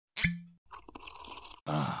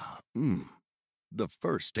Ah, the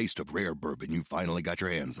first taste of rare bourbon you finally got your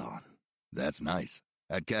hands on. That's nice.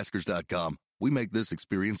 At Caskers.com, we make this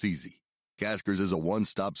experience easy. Caskers is a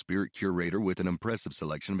one-stop spirit curator with an impressive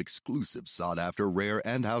selection of exclusive, sought-after, rare,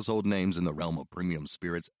 and household names in the realm of premium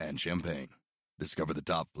spirits and champagne. Discover the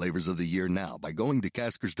top flavors of the year now by going to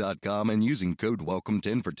Caskers.com and using code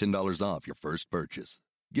WELCOME10 for $10 off your first purchase.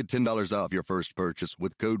 Get $10 off your first purchase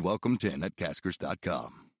with code WELCOME10 at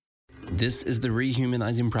Caskers.com. This is the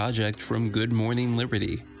Rehumanizing Project from Good Morning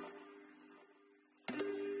Liberty.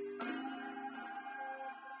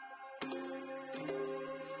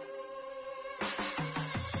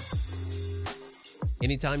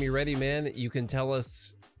 Anytime you're ready, man, you can tell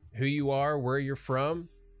us who you are, where you're from,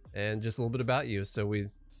 and just a little bit about you, so we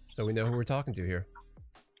know who we're talking to here.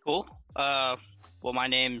 Cool. Well, my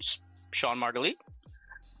name's Sean Margulies.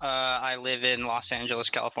 I live in Los Angeles,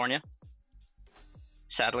 California.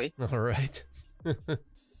 Sadly. All right.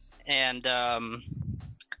 And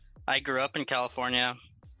I grew up in California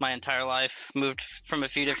my entire life. Moved from a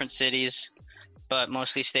few different cities, but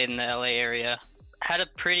mostly stayed in the LA area. I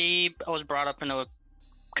was brought up in a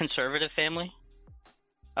conservative family,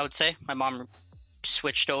 I would say. My mom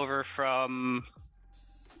switched over from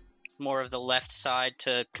more of the left side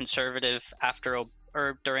to conservative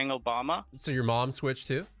during Obama. So your mom switched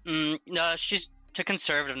too? No, she's to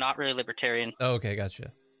conservative, not really libertarian. Oh, okay,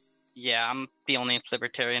 gotcha. Yeah, I'm the only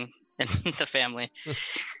libertarian in the family.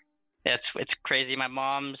 It's crazy. My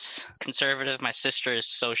mom's conservative. My sister is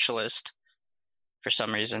socialist for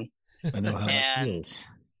some reason. I know how that feels.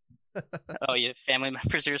 Oh, your family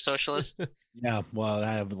members are socialist? Yeah, well,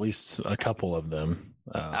 I have at least a couple of them.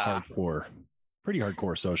 Hardcore, pretty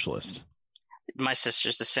hardcore socialist. My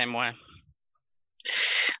sister's the same way.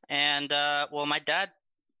 And, well, my dad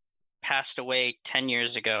passed away 10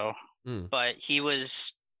 years ago, but he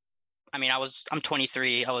was, I'm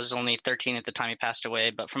 23. I was only 13 at the time he passed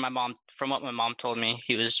away. But from what my mom told me,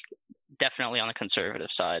 he was definitely on the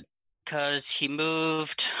conservative side because he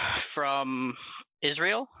moved from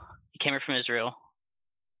Israel. He came here from Israel,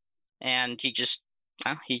 and he just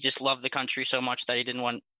loved the country so much that he didn't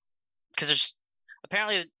want, because there's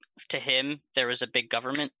apparently to him there was a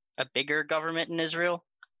bigger government in Israel,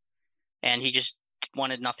 and he just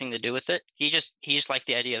wanted nothing to do with it. He just liked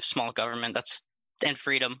the idea of small government and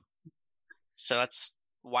freedom. So that's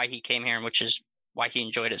why he came here, which is why he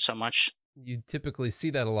enjoyed it so much. You typically see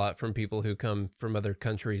that a lot from people who come from other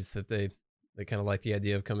countries, that they kind of like the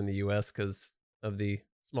idea of coming to the U.S. because of the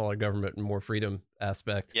smaller government and more freedom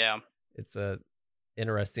aspect. Yeah. It's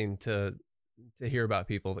interesting to hear about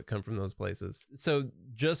people that come from those places. So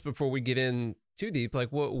just before we get in too deep, like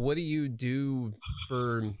what do you do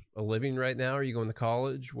for a living right now? Are you going to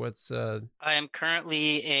college? I am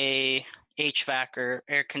currently a HVAC or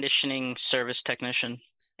air conditioning service technician,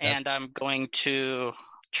 and I'm going to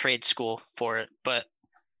trade school for it, but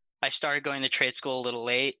I started going to trade school a little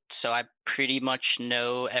late, so I pretty much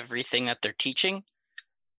know everything that they're teaching,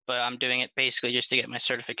 but I'm doing it basically just to get my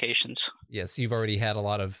certifications. Yes, you've already had a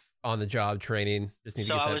lot of on-the-job training. Just need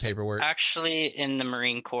to get that paperwork. I was actually in the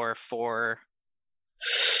Marine Corps for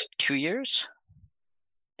 2 years,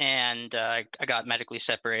 and I got medically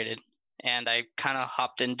separated, and I kind of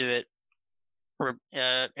hopped into it,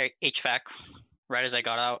 HVAC, right as I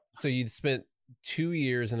got out. So you spent 2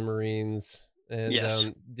 years in the Marines, and yes.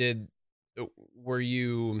 Were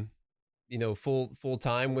you full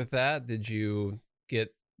time with that? Did you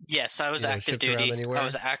get? Yes, I was active duty. I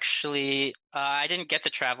was actually I didn't get to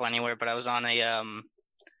travel anywhere, but I was on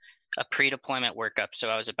a pre-deployment workup, so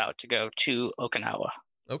I was about to go to Okinawa.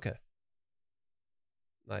 Okay,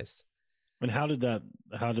 nice. And how did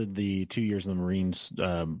the 2 years in the Marines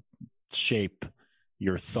shape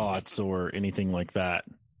your thoughts or anything like that?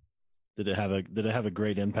 Did it have a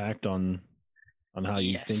great impact on how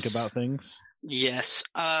you think about things? Yes.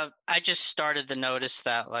 I just started to notice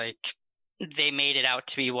that they made it out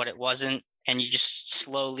to be what it wasn't, and I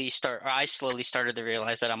slowly started to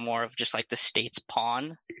realize that I'm more of just like the state's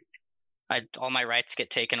pawn. All my rights get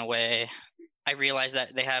taken away. I realized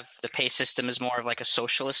that the pay system is more of like a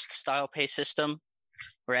socialist style pay system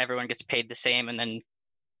where everyone gets paid the same, and then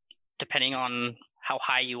depending on how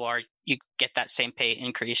high you are, you get that same pay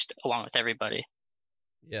increased along with everybody.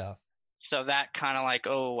 Yeah. So that kind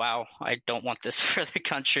of oh, wow, I don't want this for the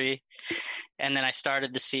country. And then I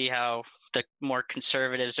started to see how the more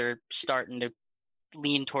conservatives are starting to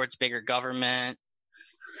lean towards bigger government.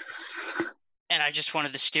 And I just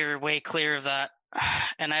wanted to steer way clear of that.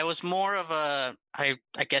 And I was more of I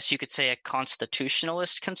guess you could say a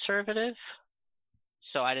constitutionalist conservative.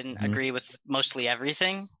 So I didn't agree with mostly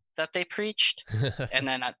everything that they preached. And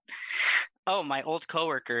then Oh, my old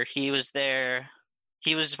coworker, he was there.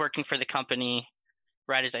 He was working for the company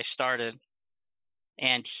right as I started,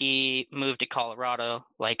 and he moved to Colorado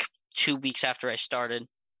like 2 weeks after I started,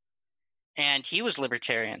 and he was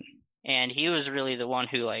libertarian, and he was really the one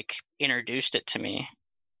who like introduced it to me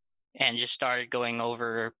and just started going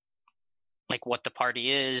over like what the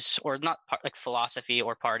party is, or not like philosophy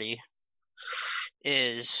or party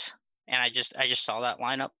is, and I just saw that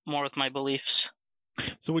line up more with my beliefs.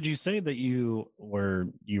 So would you say that you were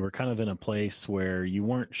kind of in a place where you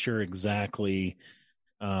weren't sure exactly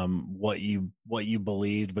what you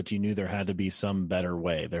believed, but you knew there had to be some better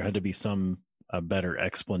way, there had to be some better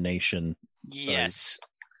explanation? Yes.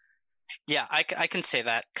 Yeah, I can say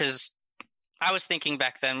that, because I was thinking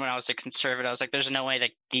back then when I was a conservative, I was like, there's no way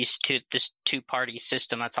that this two-party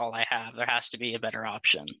system, that's all I have. There has to be a better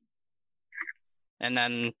option. And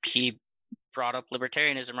then he brought up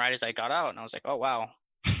libertarianism right as I got out, and I was like, oh, wow,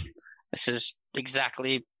 this is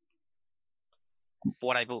exactly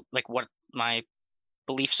what what my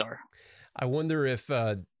beliefs are. I wonder if,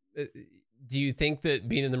 do you think that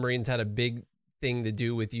being in the Marines had a big thing to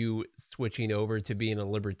do with you switching over to being a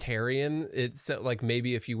libertarian? It's like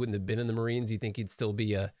maybe if you wouldn't have been in the Marines, you think you'd still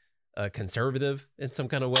be a conservative in some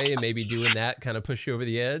kind of way, and maybe doing that kind of push you over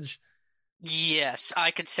the edge? Yes, I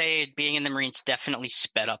could say being in the Marines definitely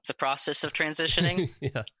sped up the process of transitioning.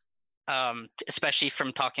 Yeah. Especially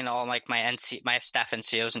from talking to all like my staff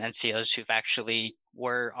NCOs and NCOs who've actually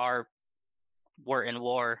were in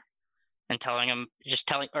war, and telling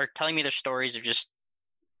me their stories of just,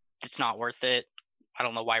 it's not worth it. I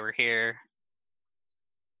don't know why we're here.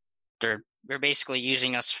 They're basically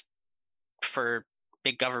using us for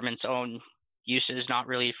big government's own uses, not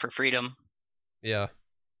really for freedom. Yeah.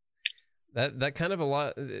 That kind of a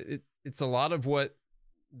lot. It's a lot of what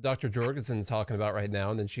Dr. Jorgensen's talking about right now,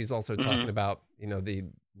 and then she's also talking about the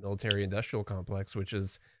military industrial complex, which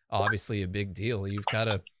is obviously a big deal. You've got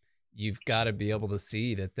to be able to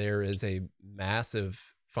see that there is a massive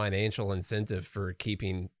financial incentive for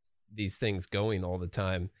keeping these things going all the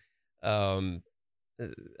time. I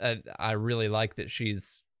really like that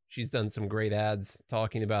she's done some great ads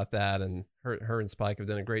talking about that, and her and Spike have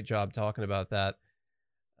done a great job talking about that.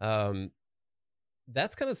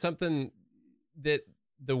 That's kind of something that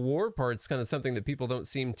the war part's kind of something that people don't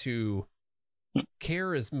seem to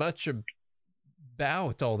care as much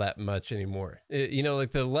about all that much anymore.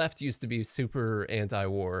 Like the left used to be super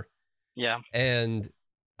anti-war. Yeah. And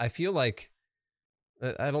I feel like,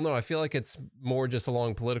 I don't know, I feel like it's more just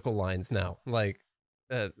along political lines now. Like,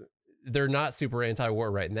 they're not super anti-war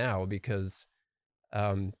right now because,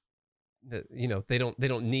 they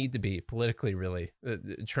don't need to be politically, really.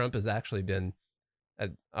 Trump has actually been,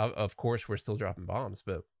 of course, we're still dropping bombs,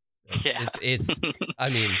 but yeah. it's I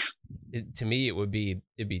mean, to me, it'd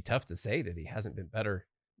be tough to say that he hasn't been better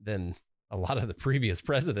than a lot of the previous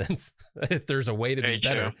presidents. If there's a way to be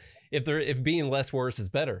better, if being less worse is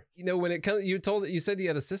better. When it comes, you said you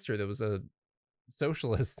had a sister that was a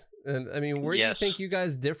socialist, and I mean, where do you think you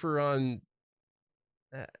guys differ on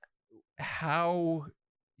how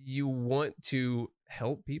you want to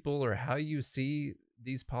help people, or how you see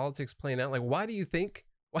these politics playing out? Like, why do you think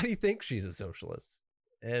she's a socialist,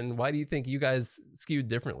 and why do you think you guys skewed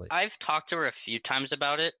differently? I've talked to her a few times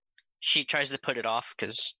about it. She tries to put it off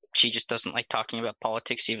because she just doesn't like talking about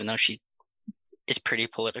politics, even though she is pretty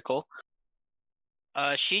political.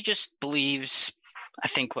 She just believes, I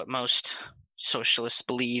think, what most socialists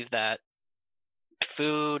believe, that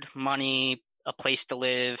food, money, a place to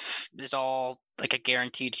live is all like a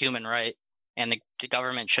guaranteed human right, and the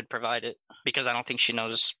government should provide it, because I don't think she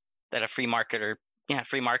knows that a free market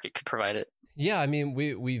could provide it. Yeah, I mean,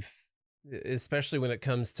 we've, especially when it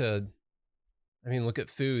comes to, I mean, look at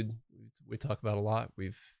food. We talk about a lot.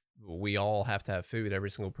 We all have to have food.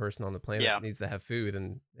 Every single person on the planet needs to have food,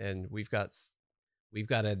 and we've got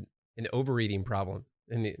an overeating problem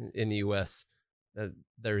in the U.S.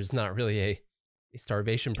 There's not really a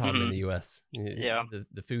starvation problem in the U.S. Yeah,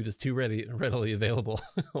 the food is too readily available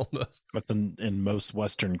almost. That's in most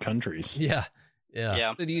Western countries. Yeah.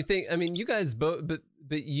 So do you think? I mean, you guys both, but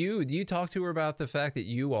do you talk to her about the fact that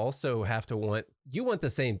you also have to want the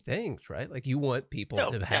same things, right? Like you want people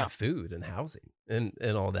to have food and housing and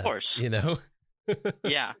all that. Of course,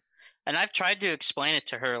 Yeah, and I've tried to explain it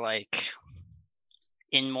to her, like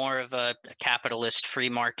in more of a capitalist free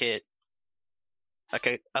market,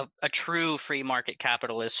 like a true free market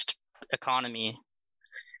capitalist economy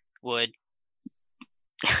would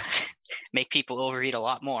make people overeat a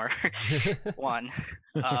lot more. One,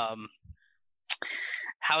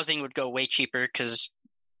 housing would go way cheaper because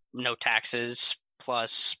no taxes.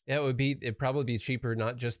 plus. Yeah, it'd probably be cheaper,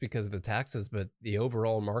 not just because of the taxes, but the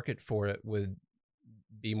overall market for it would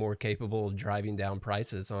be more capable of driving down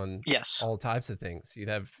prices on all types of things. You'd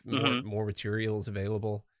have more materials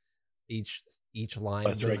available. Each line,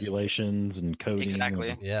 less regulations and coding.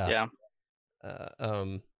 Exactly. Yeah.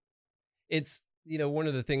 It's, one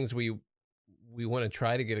of the things we want to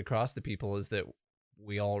try to get across to people is that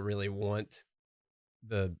we all really want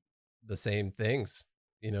the same things.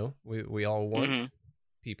 We all want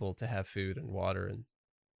people to have food and water and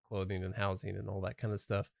clothing and housing and all that kind of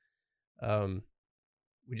stuff.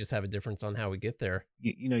 We just have a difference on how we get there.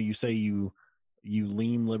 You say you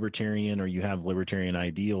lean libertarian, or you have libertarian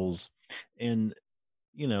ideals, and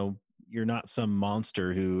you're not some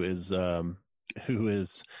monster who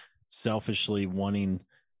is selfishly wanting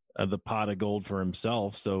the pot of gold for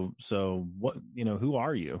himself. So what, who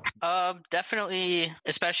are you? Definitely,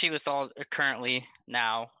 especially with all currently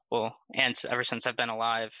now, and ever since I've been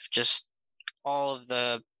alive, just all of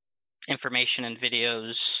the information and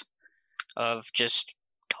videos of just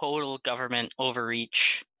total government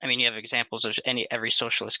overreach. I mean, you have examples of every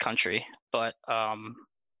socialist country, but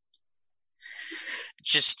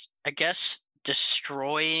just, I guess,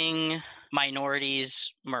 destroying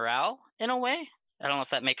minorities' morale in a way. I don't know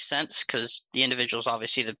if that makes sense, because the individual is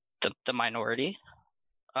obviously the minority.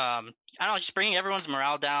 I don't know, just bringing everyone's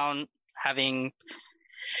morale down, having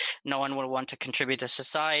no one would want to contribute to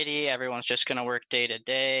society. Everyone's just going to work day to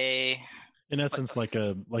day. In essence, like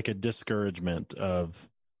a discouragement of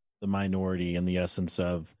the minority, in the essence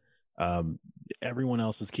of everyone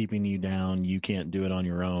else is keeping you down. You can't do it on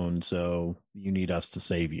your own, so you need us to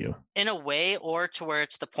save you. In a way, or to where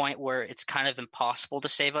it's the point where it's kind of impossible to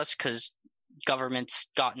save us, because government's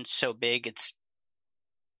gotten so big, it's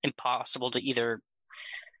impossible to either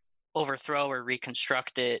overthrow or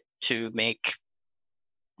reconstruct it to make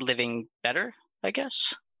living better, I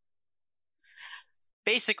guess.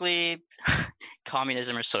 Basically,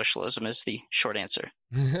 communism or socialism is the short answer.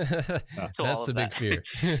 That's the big fear.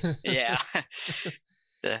 Yeah,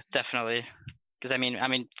 definitely. Because I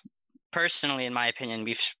mean, personally, in my opinion,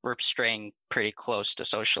 we're straying pretty close to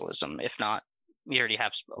socialism. If not, we already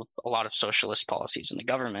have a lot of socialist policies in the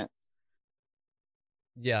government.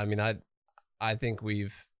 Yeah, I mean, I think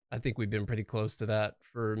we've been pretty close to that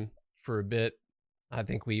for a bit. I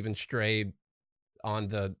think we even strayed on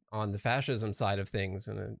the fascism side of things,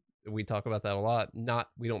 and we talk about that a lot.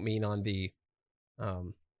 We don't mean on the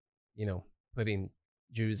putting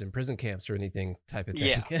Jews in prison camps or anything type of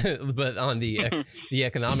thing, but on the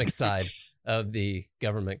economic side of the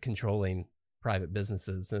government controlling private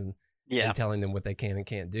businesses and telling them what they can and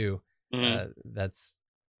can't do. That's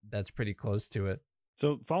pretty close to it.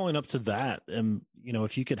 So following up to that,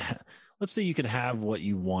 if you could, let's say you could have what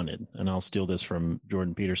you wanted, and I'll steal this from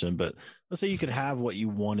Jordan Peterson, but let's say you could have what you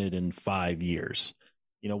wanted in 5 years.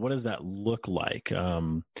 What does that look like?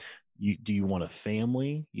 Do you want a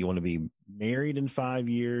family? You want to be married in 5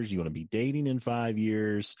 years? You want to be dating in 5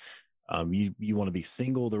 years? You want to be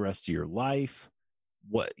single the rest of your life?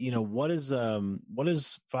 What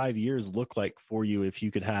does 5 years look like for you if you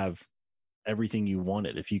could have everything you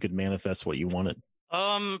wanted, if you could manifest what you wanted?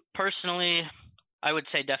 Personally, I would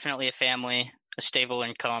say definitely a family, a stable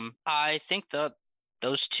income. I think that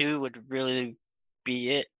those two would really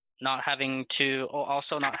be it. Not having to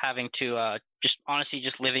just honestly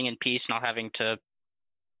just living in peace, not having to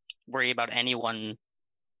worry about anyone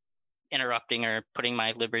interrupting or putting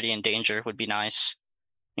my liberty in danger would be nice,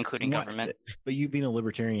 including government. But you being a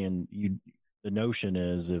libertarian, the notion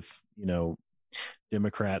is if,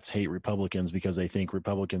 Democrats hate Republicans because they think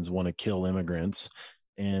Republicans want to kill immigrants,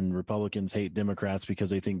 and Republicans hate Democrats because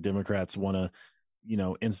they think Democrats want to,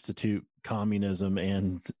 institute communism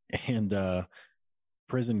and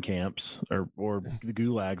prison camps or the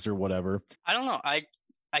gulags or whatever. I don't know. I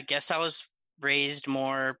guess I was raised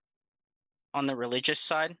more on the religious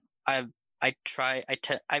side. I've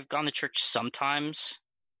gone to church sometimes.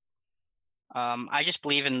 I just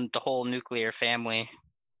believe in the whole nuclear family.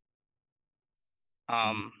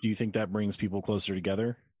 Do you think that brings people closer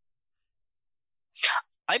together?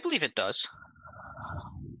 I believe it does.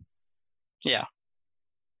 Yeah.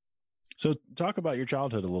 So talk about your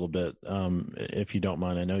childhood a little bit, if you don't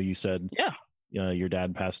mind. I know you said your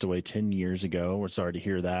dad passed away 10 years ago. We're sorry to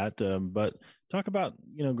hear that. But talk about,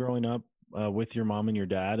 growing up with your mom and your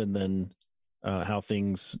dad, and then how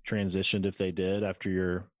things transitioned, if they did, after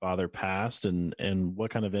your father passed, and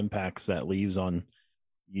what kind of impacts that leaves on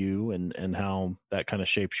you and how that kind of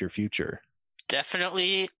shapes your future.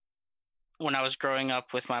 Definitely when I was growing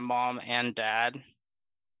up with my mom and dad,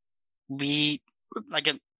 we,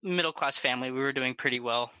 middle class family. We were doing pretty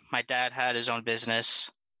well. My dad had his own business,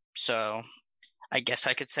 so I guess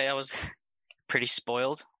I could say I was pretty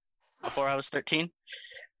spoiled before I was 13.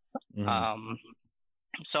 Mm-hmm.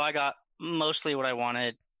 So I got mostly what I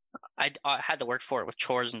wanted. I had to work for it with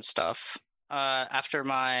chores and stuff. After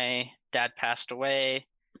my dad passed away,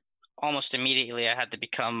 almost immediately I had to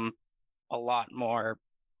become a lot more,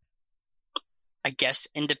 I guess,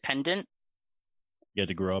 independent. You had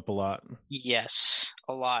to grow up a lot? Yes,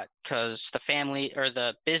 a lot, because the family or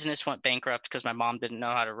the business went bankrupt because my mom didn't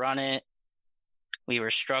know how to run it. We were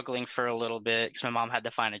struggling for a little bit because my mom had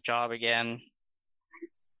to find a job again.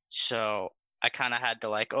 So I kind of had to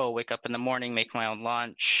wake up in the morning, make my own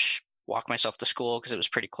lunch, walk myself to school because it was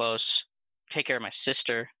pretty close, take care of my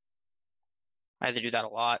sister. I had to do that a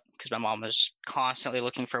lot because my mom was constantly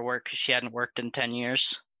looking for work because she hadn't worked in 10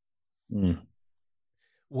 years. Mm.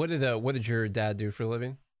 What did your dad do for a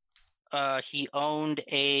living? He owned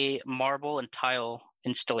a marble and tile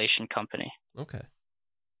installation company. Okay.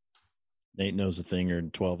 Nate knows a thing or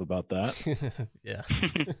 12 about that. Yeah,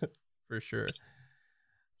 for sure.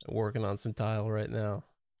 I'm working on some tile right now.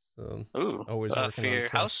 So always working for your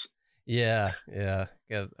house? Yeah. I'm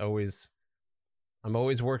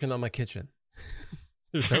always working on my kitchen.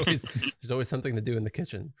 There's always something to do in the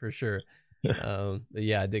kitchen for sure.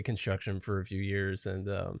 Yeah, I did construction for a few years and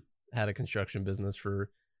had a construction business for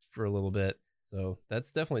a little bit. So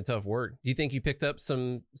that's definitely tough work. Do you think you picked up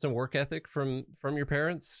some work ethic from your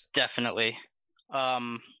parents? Definitely.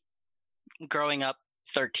 Growing up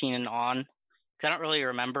 13 and on, because I don't really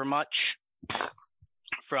remember much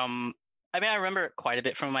I remember quite a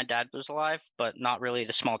bit from when my dad was alive, but not really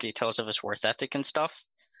the small details of his work ethic and stuff.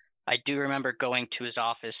 I do remember going to his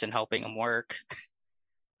office and helping him work.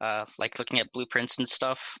 Looking at blueprints and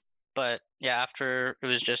stuff. But yeah, after it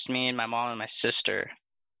was just me and my mom and my sister,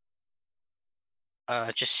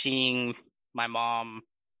 just seeing my mom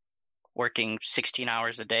working 16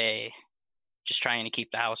 hours a day, just trying to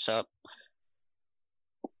keep the house up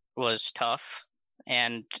was tough.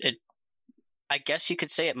 And I guess you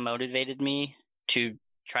could say it motivated me to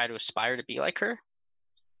try to aspire to be like her.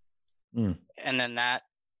 Mm. And then that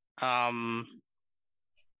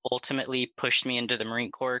ultimately pushed me into the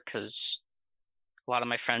Marine Corps because a lot of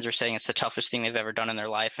my friends are saying it's the toughest thing they've ever done in their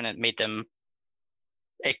life, and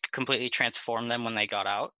it completely transformed them when they got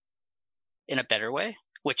out in a better way,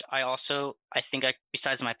 which I think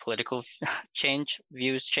besides my political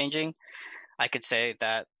views changing, I could say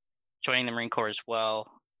that joining the Marine Corps as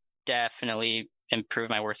well definitely improved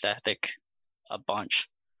my work ethic a bunch.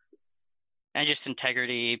 And just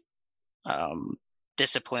integrity,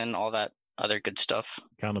 discipline, all that other good stuff.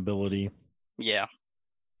 Accountability. Yeah.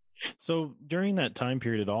 So during that time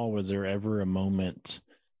period at all, was there ever a moment,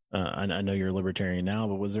 I know you're a libertarian now,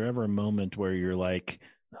 but was there ever a moment where you're like,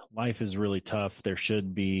 life is really tough, there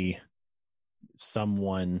should be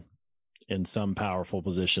someone in some powerful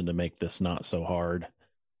position to make this not so hard?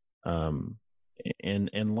 And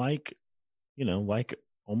like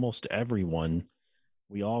almost everyone,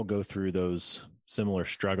 we all go through those similar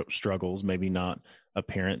struggles, maybe not a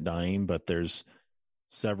parent dying, but there's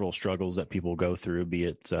several struggles that people go through, be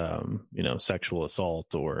it, sexual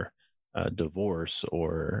assault or divorce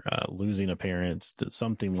or losing a parent,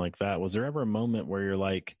 something like that. Was there ever a moment where you're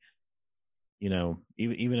like,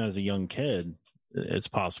 even as a young kid, it's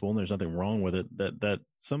possible, and there's nothing wrong with it, that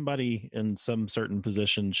somebody in some certain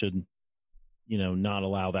position should, not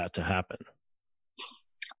allow that to happen?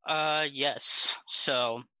 Yes.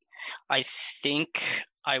 So I think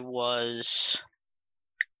I was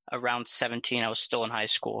around 17. I was still in high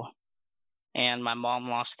school, and my mom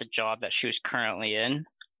lost the job that she was currently in.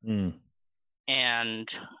 And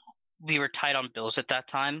we were tight on bills at that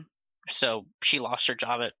time. So she lost her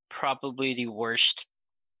job at probably the worst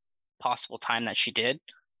possible time that she did.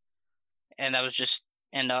 And that was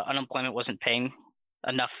unemployment wasn't paying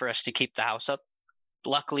enough for us to keep the house up.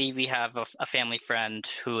 Luckily, we have a family friend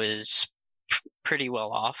who is pretty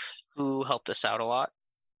well off, who helped us out a lot.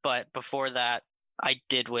 But before that, I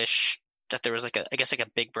did wish that there was a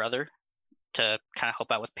big brother to kind of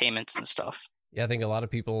help out with payments and stuff. Yeah, I think a lot of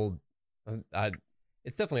people,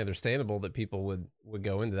 it's definitely understandable that people would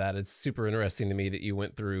go into that. It's super interesting to me that you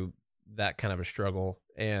went through that kind of a struggle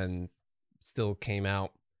and still came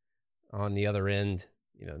out on the other end,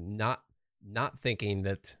 not thinking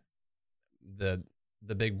that the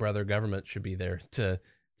big brother government should be there to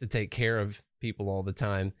take care of people all the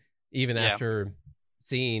time, even after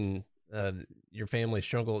seeing your family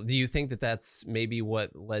struggle. Do you think that that's maybe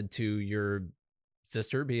what led to your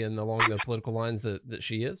sister being along the political lines that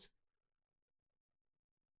she is?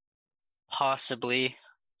 Possibly.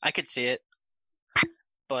 I could see it.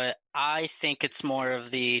 but I think it's more of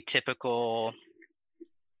the typical,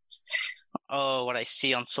 oh, what I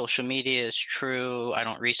see on social media is true. I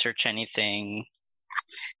don't research anything.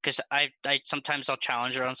 Because I sometimes I'll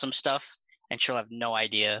challenge her on some stuff, and she'll have no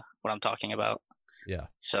idea what I'm talking about. Yeah.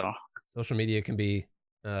 So social media can be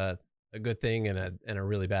a good thing and a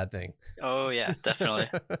really bad thing. Oh yeah, definitely.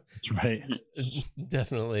 That's right.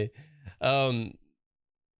 Definitely.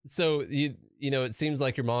 So you know, it seems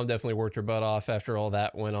like your mom definitely worked her butt off after all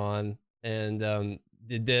that went on. And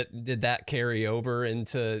did that carry over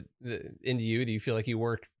into you? Do you feel like you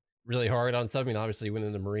worked really hard on something? Obviously, you went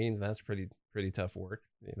in the Marines, and that's pretty tough work,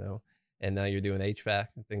 you know. And now you're doing HVAC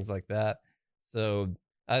and things like that. So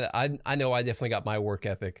I know I definitely got my work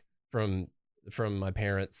ethic from my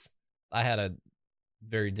parents. I had a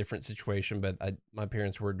very different situation, but my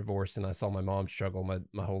parents were divorced, and I saw my mom struggle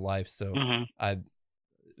my whole life. So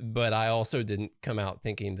but I also didn't come out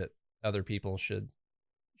thinking that other people should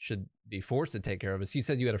be forced to take care of us. You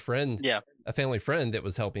said you had a family friend that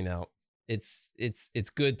was helping out. It's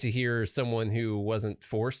good to hear someone who wasn't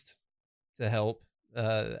forced to help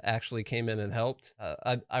actually came in and helped.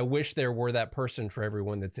 I wish there were that person for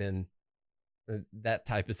everyone that's in that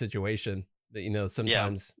type of situation. That, you know,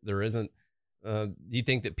 sometimes there isn't. Do you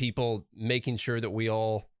think that people making sure that we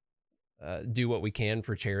all do what we can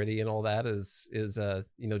for charity and all that is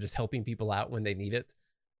you know, just helping people out when they need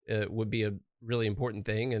it would be a really important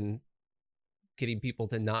thing, and getting people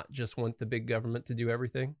to not just want the big government to do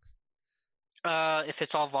everything? If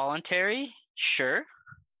it's all voluntary, sure.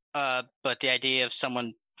 But the idea of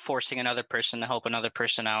someone forcing another person to help another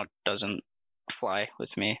person out doesn't fly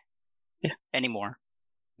with me anymore.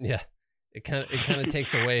 Yeah, it kind of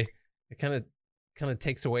takes away. It kind of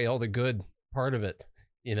takes away all the good part of it.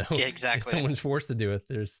 You know, yeah, exactly. If someone's forced to do it,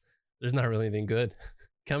 there's not really anything good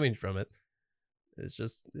coming from it. It's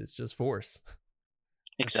just force.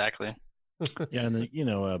 Exactly. Yeah, and you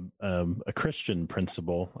know, a Christian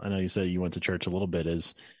principle, I know you said you went to church a little bit,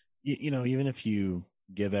 is you know, even if you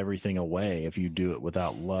give everything away, if you do it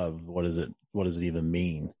without love, what does it even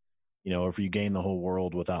mean? You know, if you gain the whole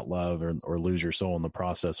world without love, or lose your soul in the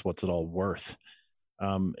process, what's it all worth?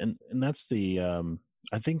 And that's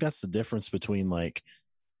I think that's the difference between like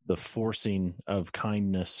the forcing of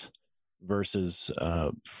kindness versus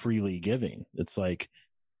freely giving. It's like,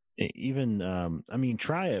 even I mean,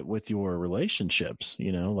 try it with your relationships.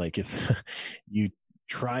 You know, like if you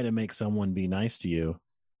try to make someone be nice to you,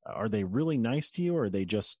 are they really nice to you, or are they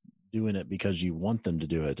just doing it because you want them to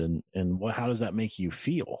do it? And how does that make you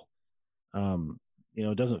feel? You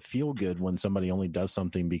know, it doesn't feel good when somebody only does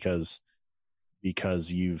something because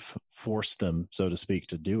you've forced them, so to speak,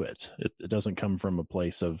 to do it. It doesn't come from a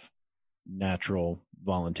place of natural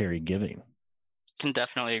voluntary giving. Can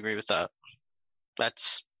definitely agree with that.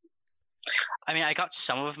 I mean, I got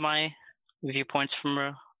some of my viewpoints from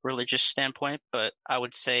a religious standpoint, but I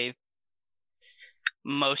would say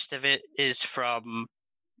most of it is from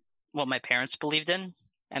what my parents believed in,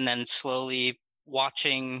 and then slowly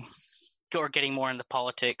watching or getting more into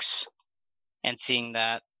politics and seeing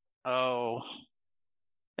that, oh,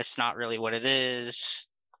 it's not really what it is.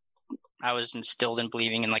 I was instilled in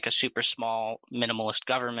believing in like a super small minimalist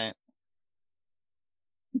government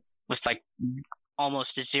with like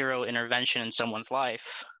almost zero intervention in someone's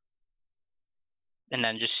life. And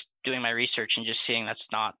then just doing my research and just seeing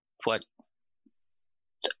that's not what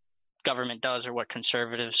government does or what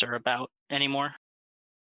conservatives are about anymore.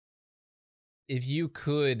 If you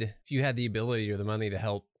had the ability or the money to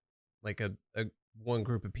help like a one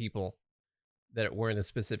group of people that were in a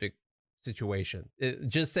specific situation,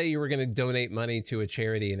 just say you were going to donate money to a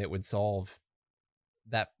charity and it would solve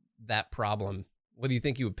that problem, what do you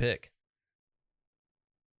think you would pick?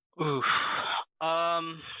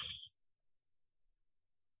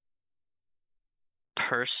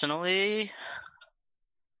 Personally,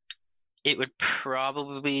 it would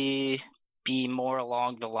probably be more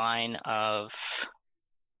along the line of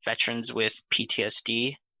veterans with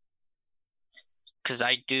PTSD, because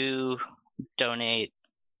I do donate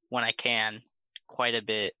when I can quite a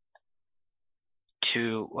bit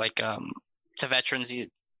to like to veterans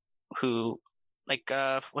who like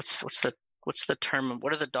what's the term?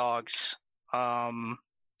 What are the dogs? They're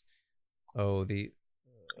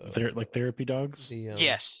like therapy dogs.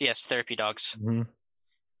 Yes, therapy dogs. Mm-hmm.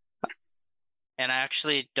 And I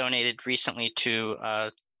actually donated recently to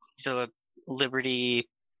he's a Liberty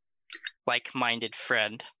like-minded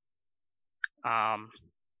friend on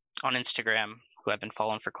Instagram who I've been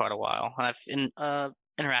following for quite a while, and I've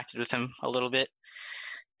interacted with him a little bit.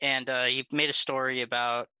 And he made a story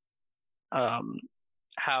about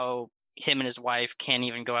how him and his wife can't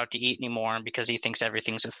even go out to eat anymore because he thinks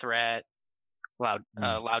everything's a threat. Loud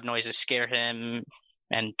noises scare him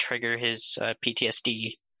and trigger his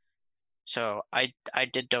PTSD. So I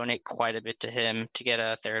did donate quite a bit to him to get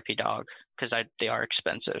a therapy dog because they are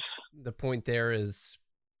expensive. The point there is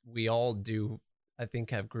we all do, I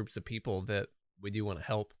think, have groups of people that we do want to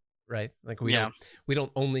help, right? Like we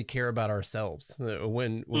don't only care about ourselves.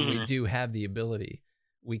 When we do have the ability,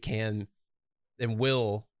 we can and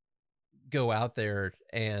will go out there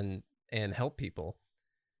and help people.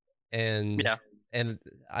 And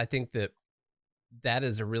I think that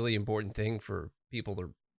is a really important thing for people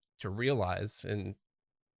to realize. And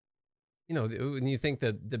when you think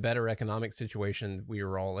that the better economic situation we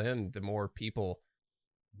were all in, the more people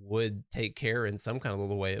would take care in some kind of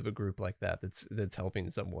little way of a group like that's helping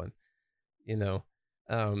someone, and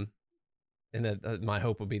that my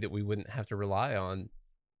hope would be that we wouldn't have to rely on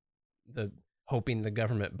hoping the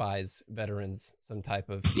government buys veterans some type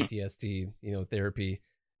of PTSD, therapy,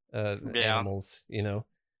 animals,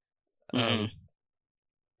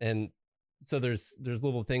 and so there's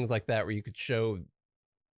little things like that where you could show,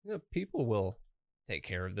 people will take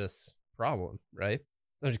care of this problem, right?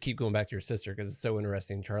 I'll just keep going back to your sister because it's so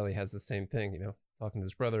interesting. Charlie has the same thing, talking to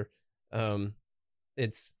his brother.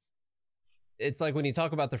 It's like when you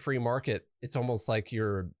talk about the free market, it's almost like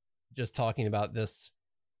you're just talking about this,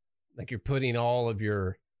 like you're putting all of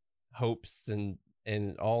your hopes and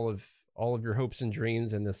all of your hopes and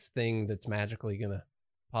dreams in this thing that's magically gonna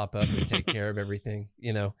pop up and take care of everything,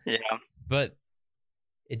 Yeah. But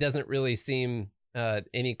it doesn't really seem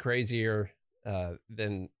any crazier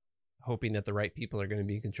than hoping that the right people are going to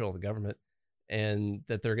be in control of the government and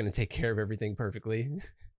that they're going to take care of everything perfectly.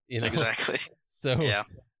 Exactly. So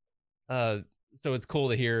so it's cool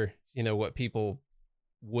to hear what people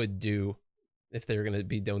would do if they're going to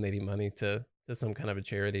be donating money to some kind of a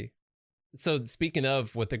charity. So speaking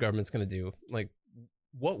of what the government's going to do, like,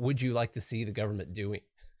 what would you like to see the government doing,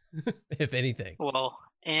 if anything? Well,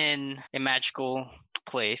 in a magical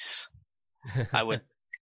place, I would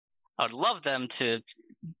love them to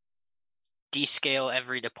descale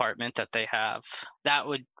every department that they have. That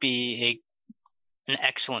would be an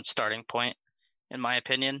excellent starting point, in my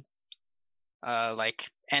opinion.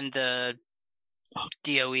 And the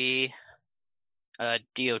DOE,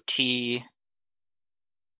 DOT,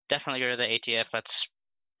 definitely go to the ATF. That's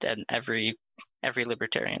then every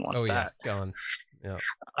libertarian wants that. Gone. Yeah.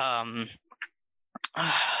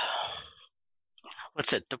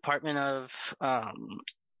 What's it? Department of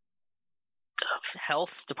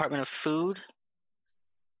Health, Department of Food,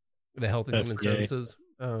 the Health and Human Services.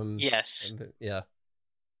 Yes. Yeah.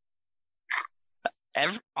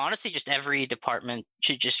 Honestly, just every department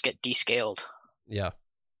should just get descaled. Yeah.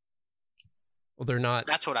 Well, they're not.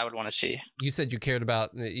 That's what I would want to see. You said you cared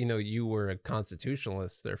about, you were a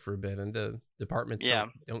constitutionalist there for a bit, and the departments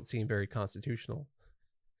don't seem very constitutional.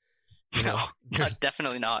 No,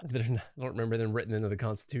 definitely not. I don't remember them written into the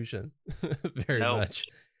Constitution very much.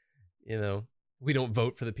 We don't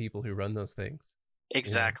vote for the people who run those things.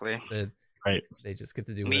 Exactly. Right. They just get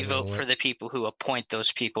to do. We vote for the people who appoint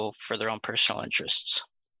those people for their own personal interests.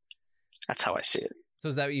 That's how I see it. So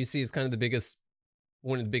is that what you see as kind of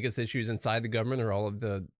one of the biggest issues inside the government, or all of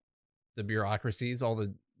the bureaucracies, all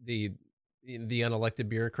the unelected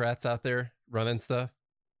bureaucrats out there running stuff?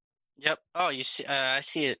 Yep. Oh, you see, I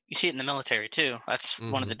see it. You see it in the military too. That's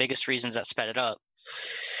one of the biggest reasons that sped it up.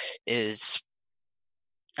 Is,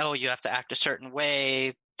 you have to act a certain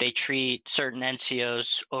way. They treat certain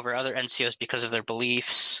NCOs over other NCOs because of their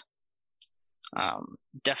beliefs.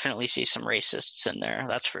 Definitely see some racists in there.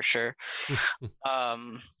 That's for sure.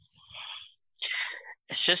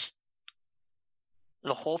 It's just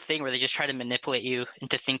the whole thing where they just try to manipulate you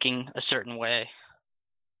into thinking a certain way.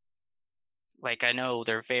 Like, I know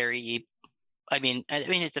they're very, I mean,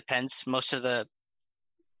 it depends. Most of the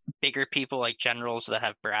bigger people, like generals that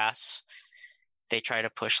have brass, they try to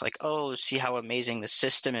push like, oh, see how amazing the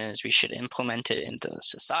system is. We should implement it into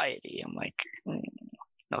society. I'm like,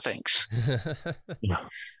 no thanks.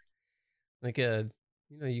 Like,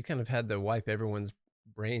 you kind of had to wipe everyone's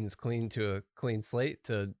brains clean to a clean slate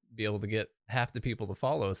to be able to get half the people to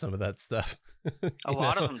follow some of that stuff. A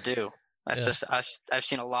lot of them do. That's just us. I've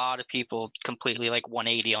seen a lot of people completely like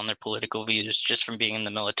 180 on their political views just from being in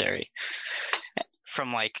the military,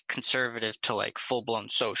 from like conservative to like full blown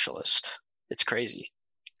socialist. It's crazy.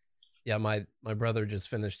 Yeah, my brother just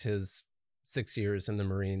finished his 6 years in the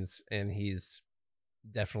Marines, and he's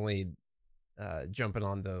definitely jumping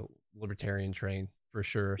on the libertarian train for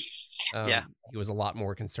sure. He was a lot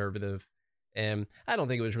more conservative, and I don't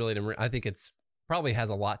think it was really. I think it's probably has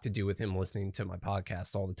a lot to do with him listening to my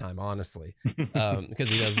podcast all the time, honestly, because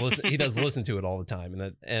he does listen to it all the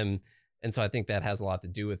time, and so I think that has a lot to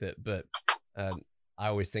do with it. But I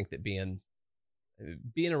always think that being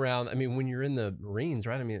around, I mean, when you're in the Marines,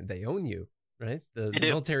 right? I mean, they own you, right? The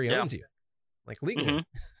military owns you, like legally.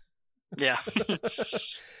 Yeah.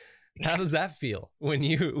 How does that feel when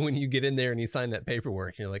you get in there and you sign that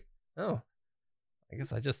paperwork and you're like, oh, I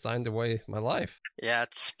guess I just signed away my life? Yeah,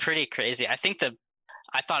 it's pretty crazy. I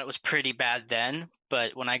thought it was pretty bad then,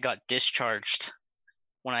 but when I got discharged,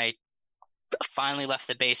 when I finally left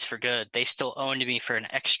the base for good, they still owned me for an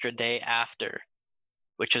extra day after,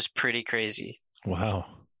 which was pretty crazy. Wow.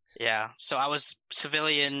 Yeah. So I was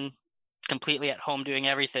civilian, completely at home doing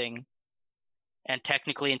everything. And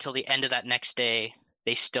technically until the end of that next day,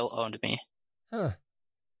 they still owned me. Huh.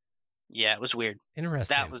 Yeah, it was weird.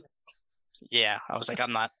 Interesting. Yeah, I was like,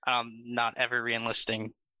 I'm not ever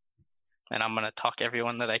re-enlisting, and I'm gonna talk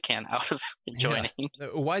everyone that I can out of joining. Yeah.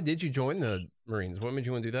 Why did you join the Marines? What made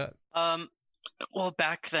you want to do that? Well,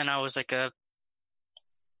 back then I was like a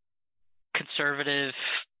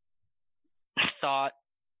conservative. Thought,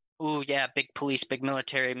 ooh, yeah, big police, big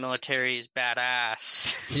military. Military is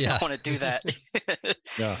badass. Yeah, I want to do that.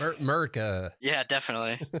 Yeah, Merca. Yeah,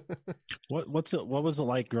 definitely. What was it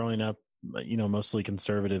like growing up? Mostly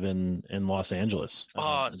conservative in Los Angeles.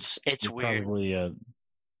 Oh, it's weird. Probably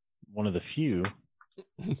one of the few,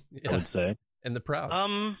 I would say, and the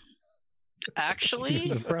proud. Actually,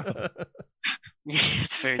 the proud.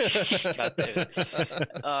 It's very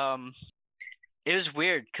it was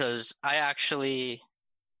weird because I actually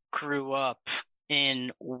grew up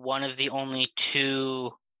in one of the only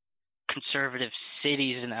 2 conservative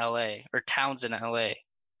cities in LA, or towns in LA.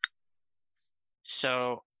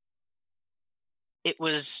 So it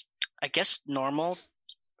was, I guess, normal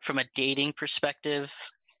from a dating perspective.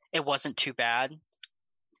 It wasn't too bad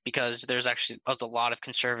because there's a lot of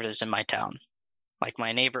conservatives in my town. Like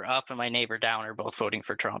my neighbor up and my neighbor down are both voting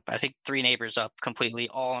for Trump. I think 3 neighbors up completely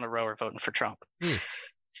all in a row are voting for Trump.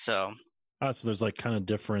 So there's like kind of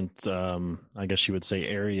different, I guess you would say,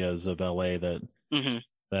 areas of LA that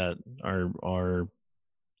that are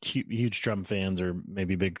huge Trump fans, or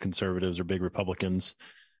maybe big conservatives or big Republicans.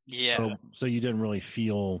 Yeah. So you didn't really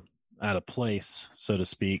feel out of place, so to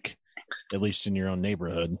speak, at least in your own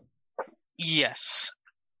neighborhood. Yes.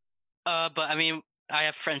 But I mean, I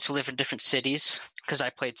have friends who live in different cities because I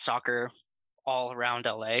played soccer all around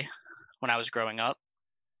LA when I was growing up.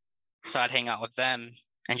 So I'd hang out with them,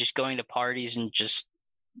 and just going to parties and just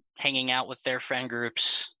hanging out with their friend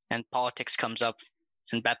groups, and politics comes up.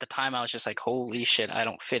 And at the time I was just like, holy shit, I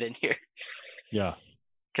don't fit in here. Yeah.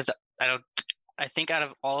 Because I think out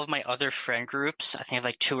of all of my other friend groups, I think I have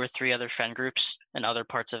like 2 or 3 other friend groups in other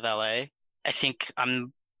parts of LA. I think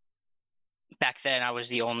back then I was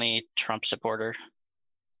the only Trump supporter.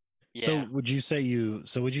 Yeah. So would you say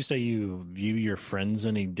you view your friends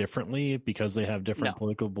any differently because they have different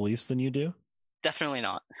political beliefs than you do? Definitely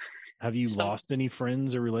not. Have you lost any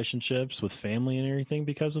friends or relationships with family and everything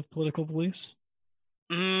because of political beliefs?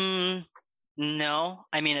 No.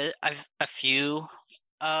 I mean, I've a few.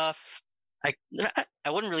 I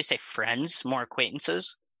wouldn't really say friends, more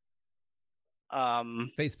acquaintances.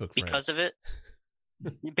 Facebook friends. Because of it.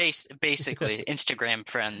 Basically, Instagram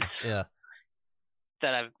friends. Yeah.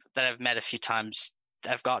 That I've met a few times.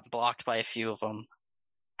 I've gotten blocked by a few of them.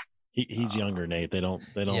 He's younger, Nate. They don't.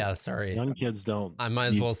 Yeah, sorry. Young kids don't. I might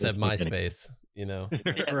as well said MySpace. Yeah,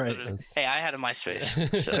 right. Hey, I had a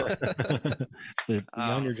MySpace. So the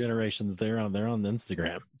younger generations, they're on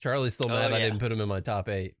Instagram. Charlie's still mad I didn't put him in my top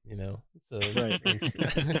 8. So right.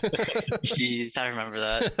 Jeez, I remember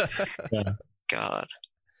that. Yeah. God.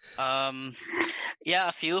 Yeah,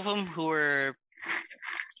 a few of them who were,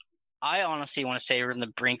 I honestly want to say, were on the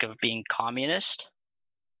brink of being communist.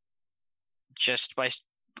 Just by,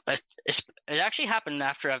 it actually happened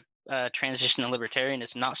after I've transitioned to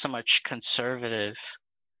libertarianism, not so much conservative,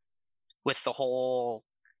 with the whole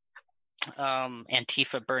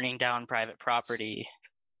Antifa burning down private property.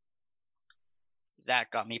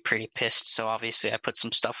 That got me pretty pissed. So obviously I put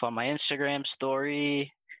some stuff on my Instagram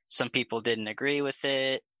story. Some people didn't agree with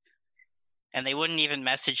it. And they wouldn't even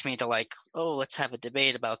message me to like, oh, let's have a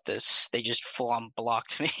debate about this. They just full on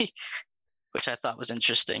blocked me, which I thought was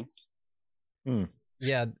interesting.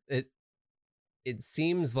 Yeah, it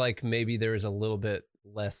seems like maybe there's a little bit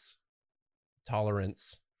less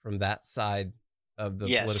tolerance from that side of the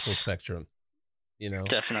political spectrum.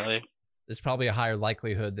 Definitely. There's probably a higher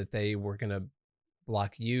likelihood that they were going to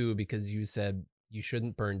block you because you said you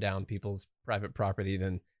shouldn't burn down people's private property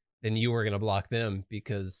than you were going to block them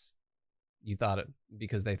because you thought it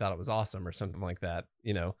because they thought it was awesome or something like that,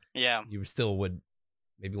 Yeah. you still would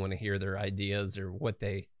maybe want to hear their ideas or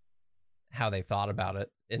how they thought about it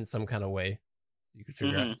in some kind of way, so you could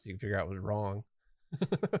figure out what was wrong.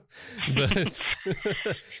 But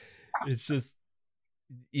it's just,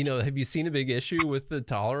 have you seen a big issue with the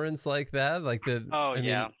tolerance like that? Like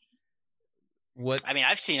I've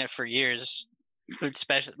seen it for years,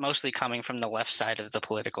 especially mostly coming from the left side of the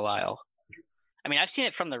political aisle. I mean, I've seen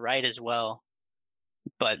it from the right as well,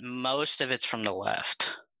 but most of it's from the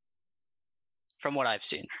left, from what I've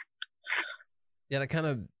seen. Yeah, that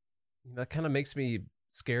kind of makes me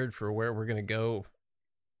scared for where we're gonna go,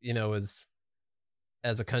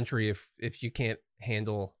 as a country, if you can't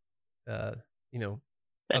handle, other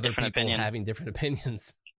people having different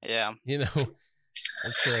opinions. Yeah.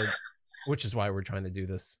 It's which is why we're trying to do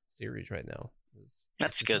this series right now.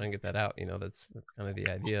 That's good. Trying to get that out. That's kind of the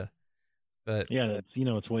idea. But yeah, it's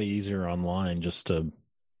it's way easier online just to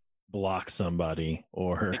block somebody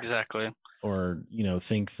or exactly, or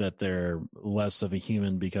think that they're less of a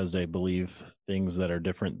human because they believe things that are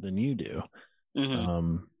different than you do.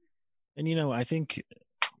 Mm-hmm. And I think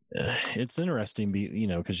it's interesting,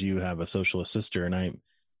 because you have a socialist sister, and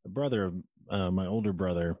my older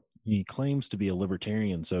brother, he claims to be a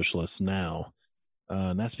libertarian socialist now,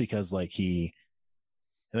 and that's because he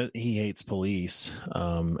hates police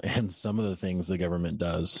and some of the things the government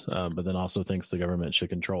does, but then also thinks the government should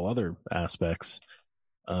control other aspects.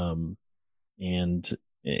 And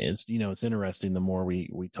it's it's interesting the more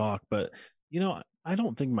we talk, but I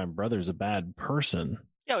don't think my brother's a bad person.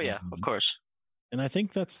 Oh yeah, of course. And I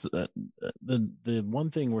think that's the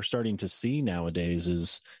one thing we're starting to see nowadays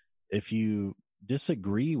is if you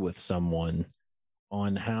disagree with someone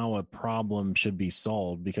on how a problem should be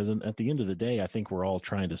solved, because at the end of the day, I think we're all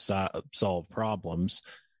trying to solve problems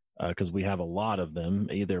because we have a lot of them,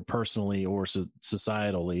 either personally or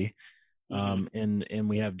societally. And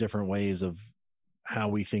we have different ways of how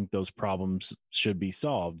we think those problems should be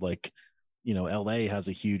solved. Like, LA has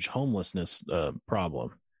a huge homelessness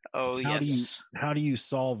problem. Oh, yes. How do you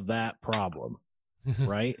solve that problem?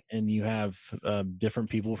 Right. And you have different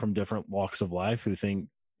people from different walks of life who think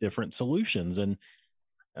different solutions. And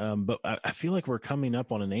but I feel like we're coming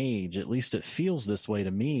up on an age, at least it feels this way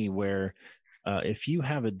to me, where if you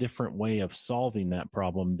have a different way of solving that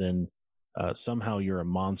problem, then somehow you're a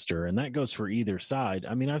monster. And that goes for either side.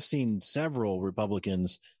 I mean, I've seen several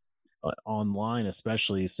Republicans online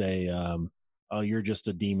especially say, oh, you're just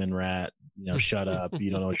a demon rat, shut up, you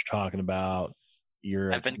don't know what you're talking about.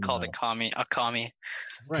 I've been called a commie.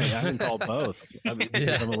 Right, I've been called both. I'm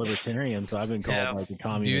a libertarian, so I've been called like a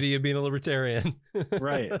communist. Beauty of being a libertarian.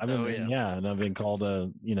 Right. I've been and I've been called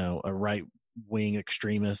a right wing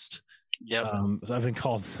extremist. Yep. So I've been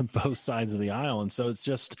called both sides of the aisle, and so it's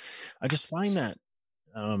just I just find that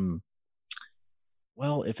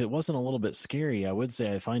well, if it wasn't a little bit scary, I would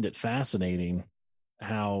say I find it fascinating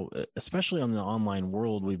how, especially on the online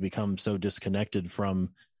world, we've become so disconnected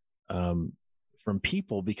from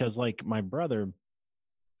people, because like my brother,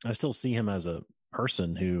 I still see him as a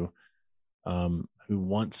person who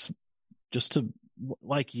wants just to,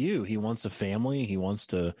 like you, he wants a family. He wants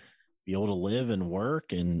to be able to live and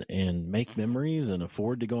work and make memories and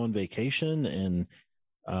afford to go on vacation and,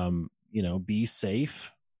 be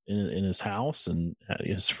safe in his house and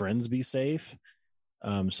his friends be safe.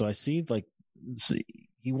 So I see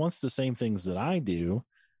he wants the same things that I do.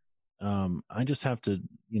 I just have to,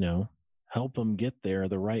 help him get there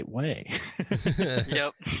the right way.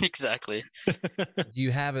 Yep, exactly. Do you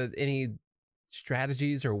have any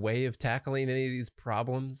strategies or way of tackling any of these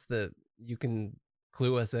problems that you can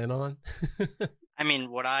clue us in on? I mean,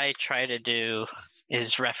 what I try to do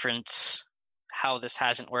is reference how this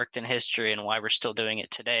hasn't worked in history and why we're still doing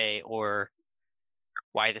it today, or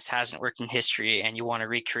why this hasn't worked in history and you want to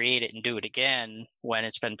recreate it and do it again when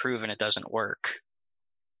it's been proven it doesn't work.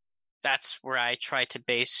 That's where I try to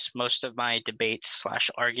base most of my debates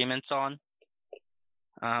 / arguments on.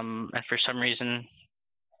 And for some reason,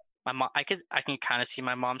 my mom, I can kind of see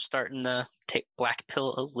my mom starting to take black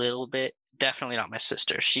pill a little bit. Definitely not my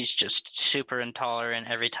sister. She's just super intolerant.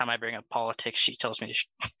 Every time I bring up politics, she tells me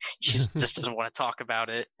she just doesn't want to talk about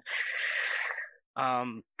it.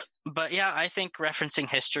 But yeah, I think referencing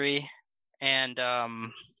history and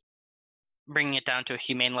bringing it down to a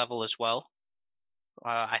humane level as well,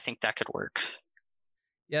 I think that could work.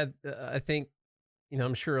 Yeah, I think,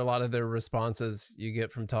 I'm sure a lot of the responses you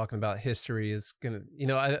get from talking about history is going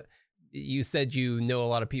to, you said a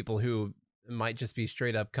lot of people who might just be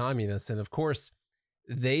straight up communists. And of course,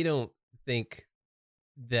 they don't think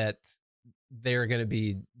that they're going to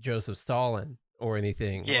be Joseph Stalin or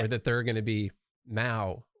anything, or that they're going to be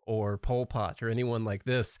Mao or Pol Pot or anyone like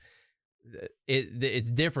this.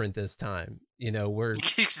 It's different this time. We're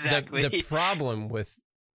exactly the problem with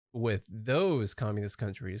those communist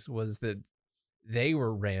countries was that they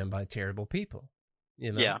were ran by terrible people,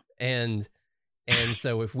 and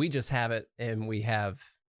so if we just have it, and we have,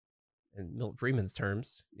 in Milton Friedman's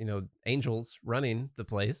terms, angels running the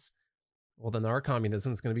place, well, then our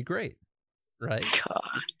communism is going to be great, right?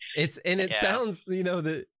 God. It sounds,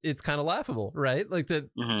 that it's kind of laughable, right? Like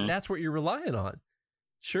that. Mm-hmm. That's what you're relying on.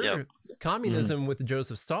 Sure, communism with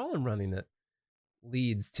Joseph Stalin running it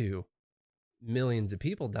leads to millions of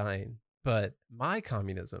people dying, but my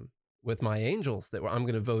communism with my angels that I'm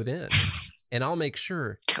going to vote in, and I'll make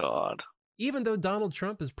sure, God, even though Donald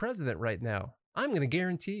Trump is president right now, I'm going to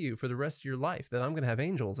guarantee you for the rest of your life that I'm going to have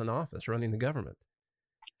angels in office running the government.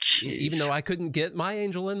 Even though I couldn't get my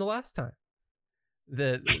angel in the last time,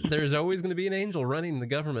 that there's always going to be an angel running the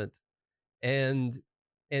government. And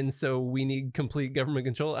so we need complete government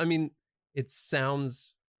control. I mean, it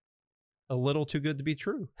sounds a little too good to be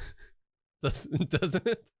true. Doesn't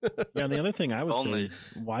it? Yeah. And the other thing I would say is,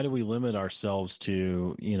 why do we limit ourselves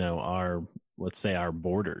to, let's say our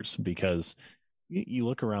borders? Because you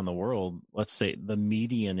look around the world, let's say the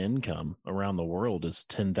median income around the world is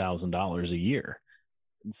 $10,000 a year.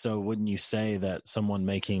 And so wouldn't you say that someone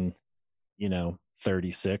making,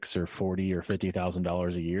 $36 or $40 or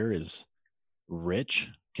 $50,000 a year is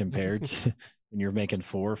rich compared to when you're making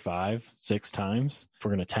 4, 5, 6 times? If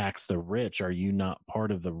we're going to tax the rich, are you not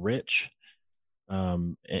part of the rich?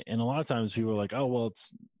 And a lot of times people are like, oh, well,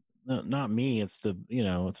 it's not me. It's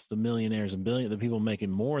it's the millionaires and the people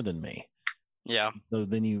making more than me. Yeah. So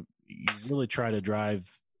then you really try to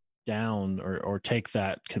drive down or take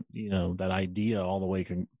that, that idea all the way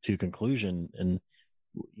to conclusion. And,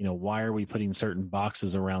 why are we putting certain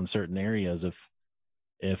boxes around certain areas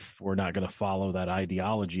if we're not going to follow that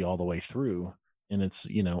ideology all the way through? And it's,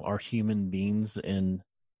 are human beings in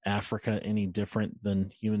Africa any different than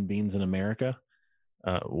human beings in America?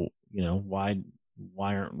 Why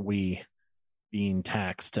aren't we being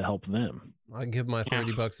taxed to help them? I give my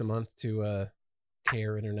 $30 a month to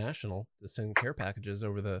Care International to send care packages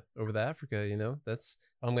over the Africa. That's,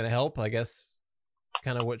 I'm going to help, I guess,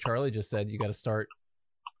 kind of what Charlie just said. You got to start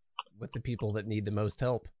with the people that need the most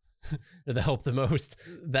help, or the help the most.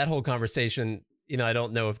 That whole conversation, I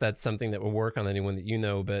don't know if that's something that will work on anyone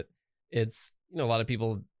that but it's, a lot of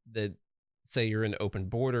people that say you're an open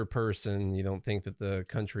border person, you don't think that the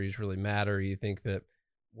countries really matter. You think that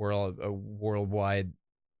we're all a worldwide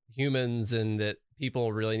humans and that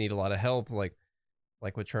people really need a lot of help. Like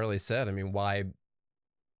what Charlie said, I mean, why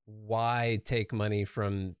take money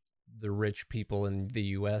from the rich people in the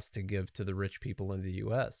US to give to the rich people in the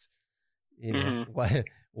US? Why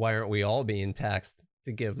aren't we all being taxed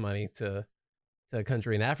to give money to a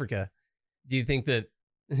country in Africa? Do you think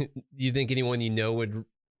anyone would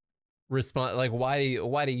respond like,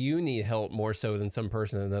 why do you need help more so than some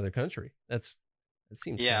person in another country? That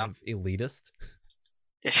seems kind of elitist.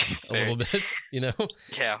 A little bit,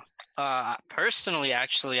 Yeah. Personally,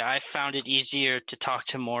 actually, I found it easier to talk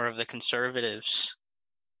to more of the conservatives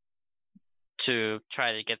to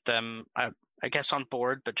try to get them, I guess, on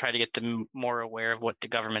board, but try to get them more aware of what the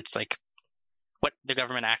government's like, what the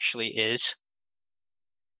government actually is,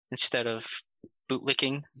 instead of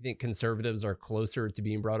bootlicking. You think conservatives are closer to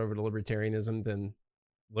being brought over to libertarianism than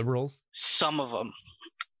liberals? Some of them.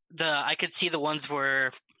 I could see the ones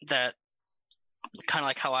where that, kind of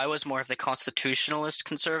like how I was, more of the constitutionalist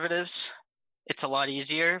conservatives. It's a lot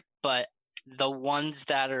easier, but the ones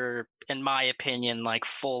that are, in my opinion, like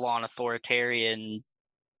full-on authoritarian,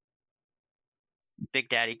 Big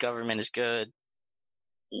Daddy government is good,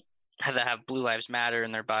 that have Blue Lives Matter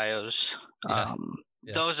in their bios. Yeah.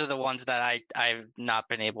 Those are the ones that I've not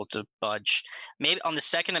been able to budge. Maybe on the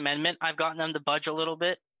Second Amendment, I've gotten them to budge a little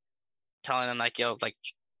bit, telling them like, yo, like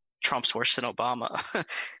Trump's worse than Obama.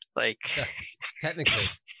 Like, technically.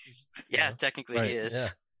 Technically right. he is.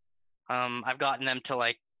 Yeah. I've gotten them to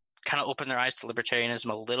like kind of open their eyes to libertarianism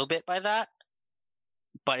a little bit by that.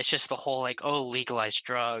 But it's just the whole like, oh, legalize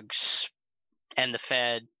drugs and the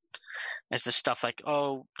Fed is the stuff like,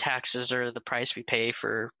 oh, taxes are the price we pay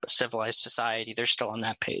for a civilized society. They're still on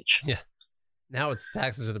that page. Yeah. Now it's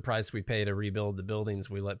taxes are the price we pay to rebuild the buildings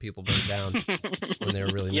we let people burn down when they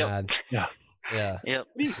were really mad. Yeah. Yeah. Yep.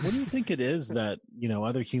 What do you think it is that,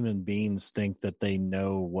 other human beings think that they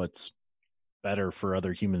know what's better for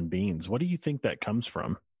other human beings? What do you think that comes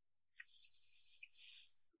from?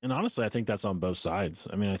 And honestly, I think that's on both sides.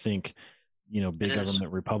 I mean, I think, big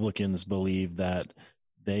government Republicans believe that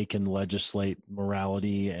they can legislate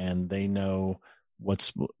morality and they know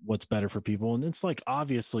what's better for people. And it's like,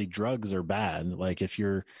 obviously drugs are bad. Like if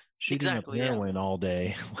you're shooting up heroin all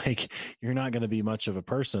day, like you're not going to be much of a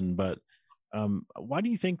person. But why do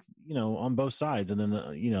you think, on both sides, and then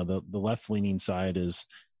the left leaning side is,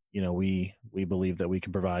 we believe that we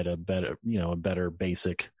can provide a better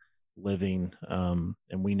basic living, and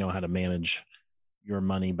we know how to manage your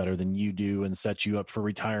money better than you do and set you up for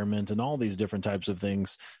retirement and all these different types of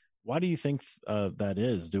things. Why do you think that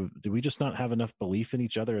is? Do we just not have enough belief in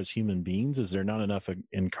each other as human beings? Is there not enough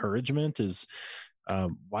encouragement?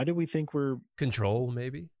 Why do we think we're control?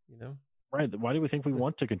 Maybe, right. Why do we think we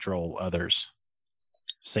want to control others?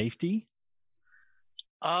 Safety?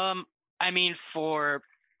 I mean, for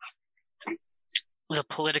the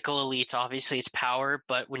political elites, obviously it's power,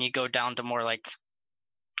 but when you go down to more like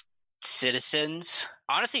citizens,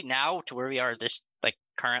 honestly, now to where we are this like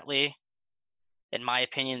currently, in my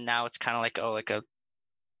opinion, now it's kind of like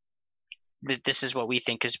this is what we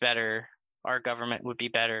think is better. Our government would be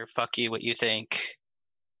better. Fuck you, what you think,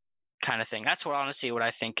 kind of thing. That's what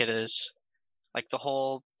I think it is. Like the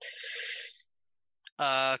whole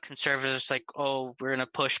conservatives, like, oh, we're gonna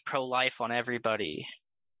push pro-life on everybody.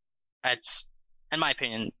 That's, in my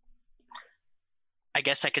opinion, I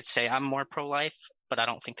guess I could say I'm more pro-life, but I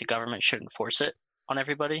don't think the government should enforce it on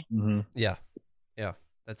everybody. Mm-hmm. Yeah.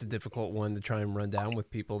 That's a difficult one to try and run down with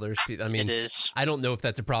people. It is. I don't know if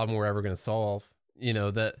that's a problem we're ever going to solve.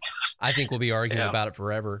 That I think we'll be arguing about it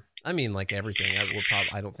forever. I mean, like everything,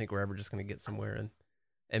 I don't think we're ever just going to get somewhere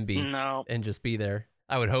and just be there.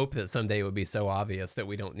 I would hope that someday it would be so obvious that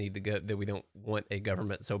we don't need that we don't want a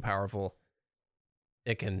government so powerful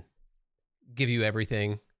it can give you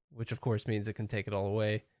everything, which of course means it can take it all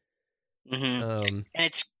away. Mm-hmm. And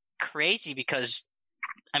it's crazy because,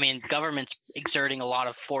 I mean, government's exerting a lot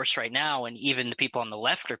of force right now, and even the people on the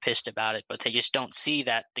left are pissed about it, but they just don't see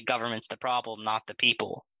that the government's the problem, not the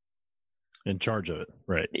people in charge of it.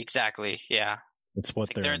 Right. Exactly. Yeah. It's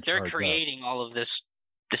what they're creating all of these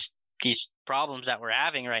problems that we're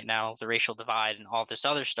having right now, the racial divide and all this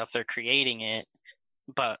other stuff. They're creating it,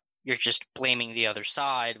 but you're just blaming the other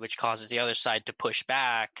side, which causes the other side to push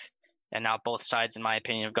back. And now both sides, in my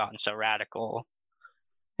opinion, have gotten so radical.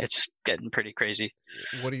 It's getting pretty crazy.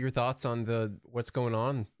 What are your thoughts on what's going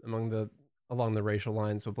on along the racial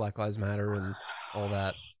lines with Black Lives Matter and all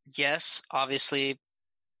that? Yes, obviously,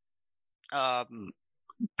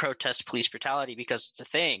 protest police brutality because it's a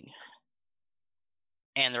thing,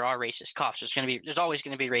 and there are racist cops. There's always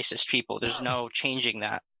going to be racist people. There's no changing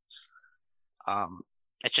that.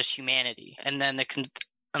 It's just humanity. And then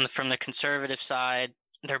from the conservative side,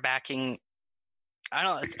 they're backing. I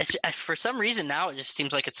don't know. It's for some reason now it just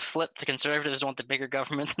seems like it's flipped. The conservatives want the bigger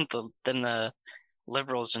government than the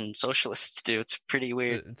liberals and socialists do. It's pretty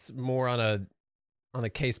weird. It's more on a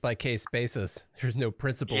case by case basis. There's no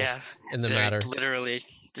principle in the matter. Literally,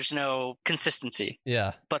 there's no consistency.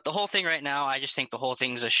 Yeah. But the whole thing right now, I just think the whole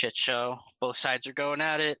thing's a shit show. Both sides are going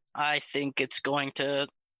at it. I think it's going to,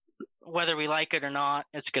 whether we like it or not,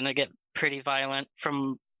 it's going to get pretty violent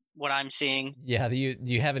from what I'm seeing. Yeah. Do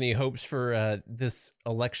you have any hopes for this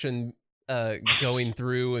election going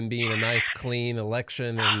through and being a nice, clean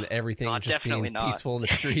election and everything just being peaceful in the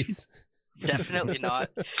streets? Definitely not.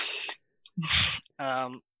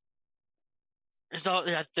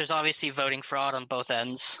 There's obviously voting fraud on both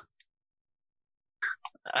ends.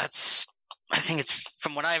 I think it's,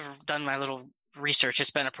 from what I've done my little research,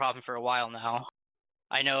 it's been a problem for a while now.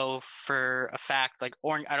 I know for a fact, like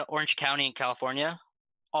Orange County in California,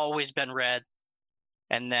 always been red.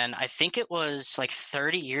 And then I think it was like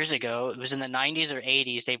 30 years ago, it was in the 90s or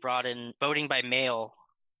 80s, they brought in voting by mail.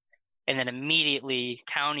 And then immediately,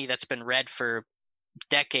 county that's been red for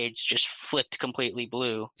decades just flipped completely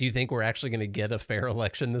blue. Do you think we're actually going to get a fair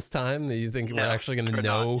election this time? Do you think we're actually going to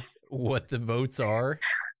know what the votes are?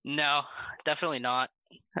 No, definitely not.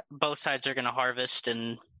 Both sides are going to harvest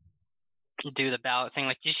and do the ballot thing.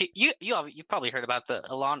 Like you probably heard about the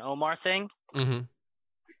Ilhan Omar thing. Mm-hmm.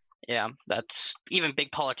 Yeah, that's, even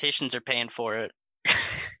big politicians are paying for it,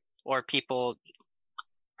 or people,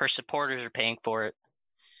 her supporters are paying for it.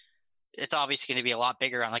 It's obviously going to be a lot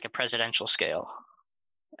bigger on like a presidential scale,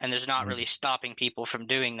 and there's not really stopping people from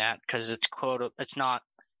doing that because it's not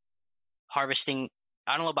harvesting.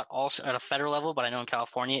 I don't know about also at a federal level, but I know in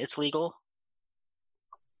California it's legal.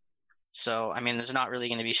 So I mean, there's not really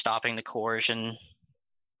going to be stopping the coercion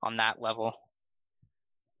on that level.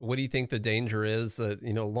 What do you think the danger is,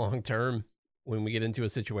 long term, when we get into a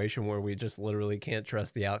situation where we just literally can't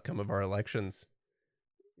trust the outcome of our elections?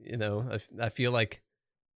 I feel like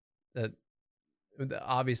that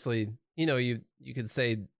obviously, you could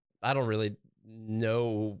say, I don't really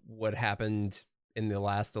know what happened in the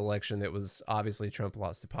last election. It was obviously Trump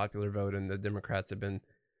lost the popular vote, and the Democrats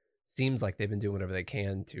seems like they've been doing whatever they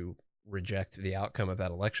can to reject the outcome of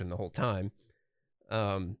that election the whole time.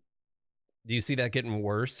 Do you see that getting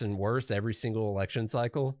worse and worse every single election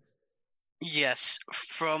cycle? Yes.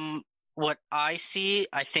 From what I see,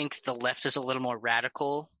 I think the left is a little more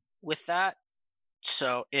radical with that.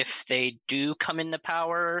 So if they do come into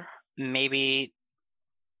power, maybe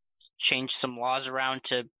change some laws around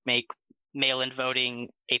to make mail-in voting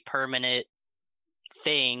a permanent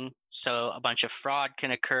thing, so a bunch of fraud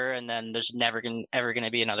can occur, and then there's never ever going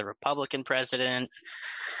to be another Republican president,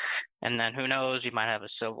 and then who knows, we might have a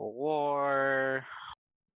civil war.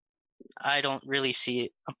 I don't really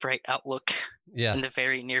see a bright outlook in the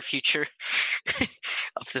very near future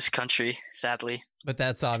of this country, sadly. But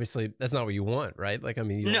that's not what you want, right? Like, I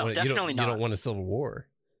mean, you don't want a civil war.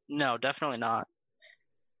 No, definitely not.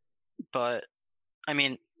 But I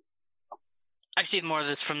mean, I see more of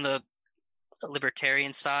this from the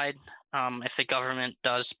libertarian side. If the government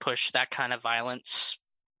does push that kind of violence,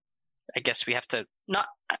 I guess we have to not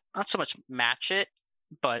so much match it,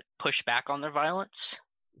 but push back on their violence.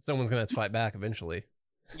 Someone's going to have to fight back eventually.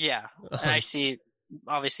 Yeah. And I see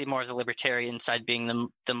obviously more of the libertarian side being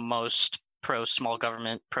the most pro small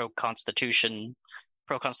government, pro constitutional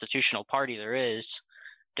party there is,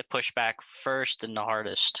 to push back first and the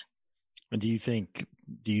hardest. And do you think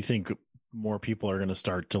more people are going to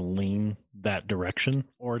start to lean that direction,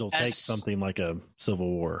 or it'll take something like a civil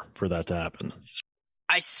war for that to happen?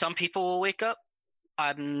 Some people will wake up.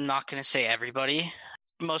 I'm not going to say everybody.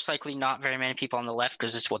 Most likely not very many people on the left,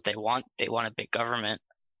 because it's what they want. They want a big government.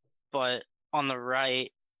 But on the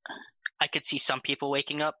right, I could see some people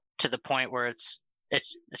waking up to the point where it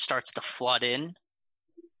starts to flood in,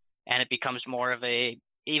 and it becomes more of a,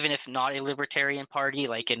 even if not a libertarian party,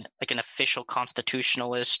 like an official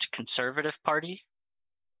constitutionalist conservative party,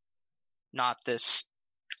 not this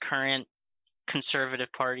current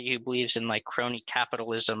conservative party who believes in like crony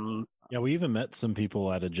capitalism. Yeah, we even met some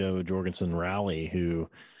people at a Joe Jorgensen rally who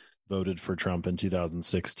voted for Trump in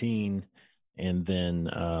 2016, and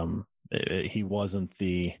then he wasn't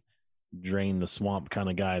the drain the swamp kind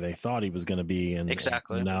of guy they thought he was going to be, and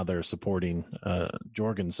exactly. And now they're supporting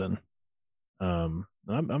Jorgensen. I'm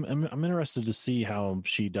interested to see how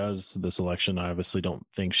she does this election. I obviously don't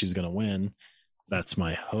think she's going to win. That's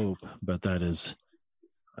my hope, but that is,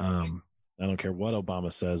 I don't care what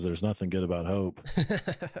Obama says. There's nothing good about hope.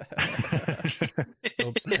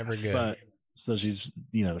 Hope's never good. But so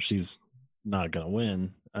she's not going to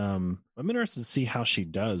win. I'm interested to see how she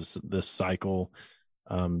does this cycle.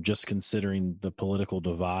 Just considering the political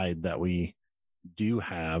divide that we do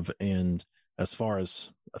have, and as far as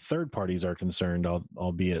third parties are concerned,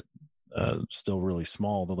 albeit still really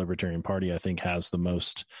small, the Libertarian Party, I think, has the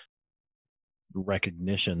most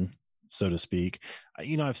recognition, so to speak.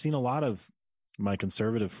 I've seen a lot of my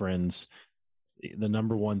conservative friends, the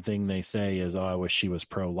number one thing they say is, "Oh, I wish she was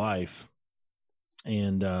pro-life."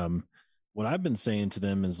 And what I've been saying to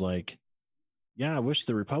them is like, yeah, I wish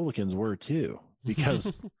the Republicans were too,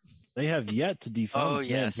 because they have yet to defund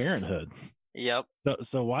Planned Parenthood. Yep.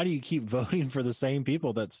 So why do you keep voting for the same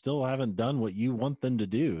people that still haven't done what you want them to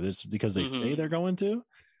do? It's because they say they're going to.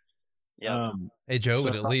 Yeah. Hey, Joe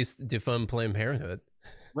would at least defund Planned Parenthood,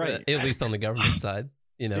 right? At least on the government side,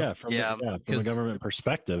 Yeah, from a government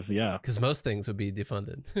perspective, yeah. Because most things would be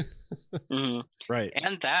defunded. Right.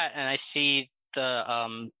 And I see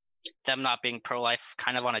the them not being pro-life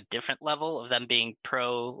kind of on a different level of them being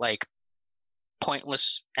pro like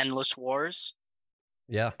pointless, endless wars.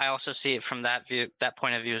 Yeah. I also see it from that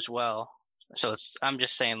point of view as well. So I'm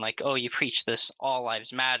just saying like, oh, you preach this all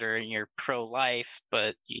lives matter and you're pro-life,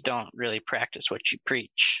 but you don't really practice what you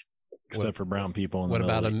preach. Except for brown people. What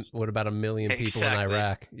about a million people in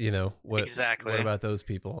Iraq? Exactly. What about those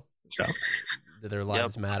people? Do their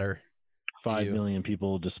lives matter? 5 million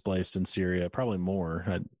people displaced in Syria, probably more,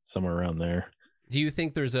 somewhere around there. Do you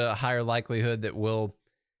think there's a higher likelihood that we'll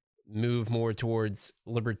move more towards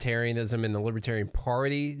libertarianism and the Libertarian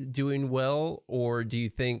Party doing well, or do you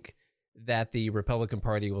think that the Republican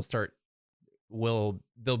Party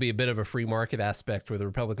there'll be a bit of a free market aspect where the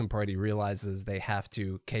Republican Party realizes they have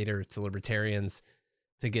to cater to libertarians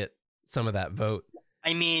to get some of that vote?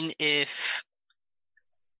 I mean,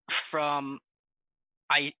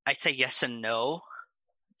 I say yes and no.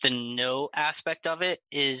 The no aspect of it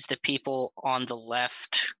is the people on the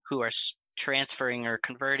left who are transferring or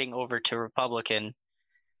converting over to Republican.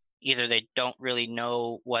 Either they don't really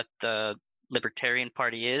know what the Libertarian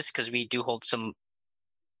Party is, because we do hold some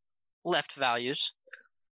left values.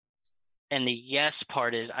 And the yes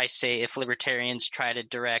part is, I say, if libertarians trying to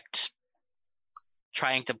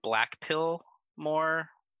black pill more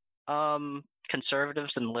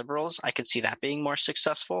conservatives and liberals, I could see that being more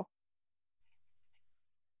successful.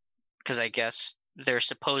 Because I guess they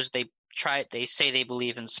say they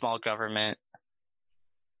believe in small government,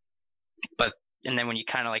 and then when you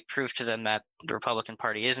kind of like prove to them that the Republican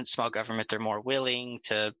Party isn't small government, they're more willing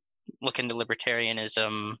to look into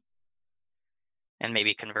libertarianism and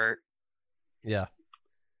maybe convert. Yeah.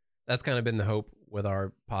 That's kind of been the hope with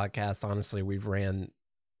our podcast. Honestly, we've ran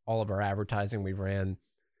all of our advertising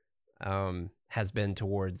has been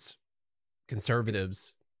towards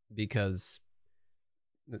conservatives, because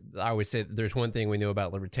I always say that there's one thing we know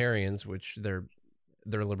about libertarians, which they're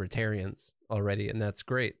libertarians already, and that's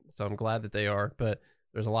great. So I'm glad that they are, but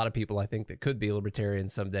there's a lot of people I think that could be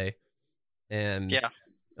libertarians someday. And yeah,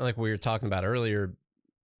 like we were talking about earlier,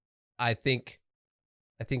 I think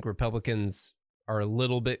Republicans are a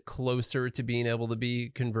little bit closer to being able to be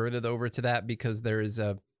converted over to that, because there is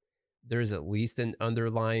at least an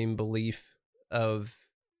underlying belief of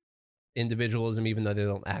individualism, even though they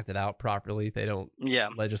don't act it out properly, they don't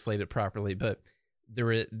legislate it properly, but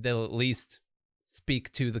they'll at least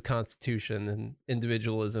speak to the Constitution and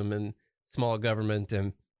individualism and small government,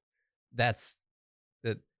 and that's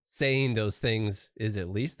that. Saying those things is at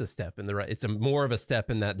least a step in the right. It's more of a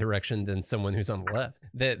step in that direction than someone who's on the left.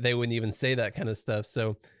 They wouldn't even say that kind of stuff.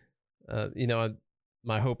 So,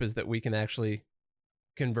 my hope is that we can actually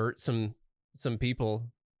convert some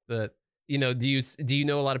people. But do you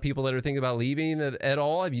know a lot of people that are thinking about leaving at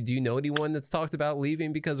all? Do you know anyone that's talked about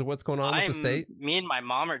leaving because of what's going on with the state? Me and my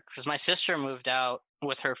mom because my sister moved out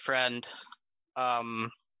with her friend,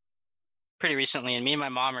 pretty recently, and me and my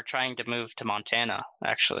mom are trying to move to Montana,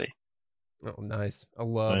 actually. Oh, nice. I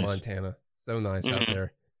love Montana. So nice out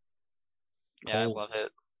there. Yeah, cold, I love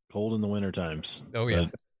it. Cold in the winter times. Oh, yeah.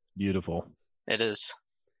 Beautiful. It is.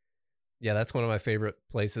 Yeah, that's one of my favorite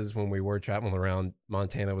places. When we were traveling around,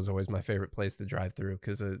 Montana was always my favorite place to drive through,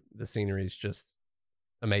 because the scenery is just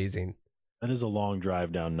amazing. That is a long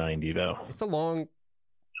drive down 90, though. It's a long...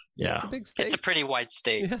 Yeah. It's a big state. It's a pretty wide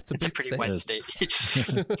state. Yeah, it's a pretty wide state.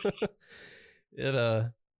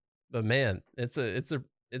 But man, it's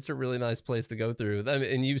a really nice place to go through. I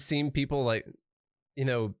mean, and you've seen people like,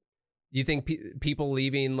 do you think people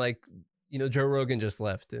leaving, like, Joe Rogan just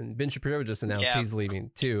left and Ben Shapiro just announced he's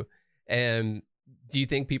leaving too. And do you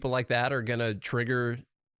think people like that are going to trigger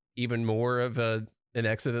even more of an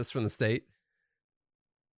exodus from the state?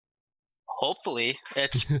 Hopefully.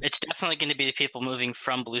 It's definitely going to be the people moving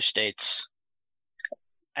from blue states.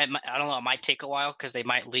 I don't know, it might take a while, because they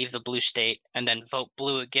might leave the blue state and then vote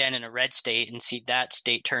blue again in a red state and see that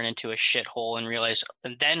state turn into a shithole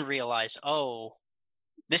and then realize, oh,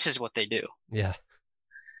 this is what they do. Yeah.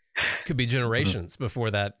 Could be generations before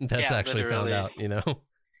that's actually literally found out,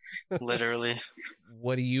 Literally.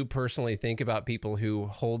 What do you personally think about people who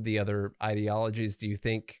hold the other ideologies? Do you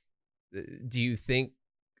think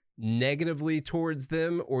negatively towards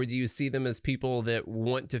them, or do you see them as people that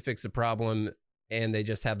want to fix a problem and they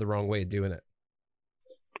just have the wrong way of doing it?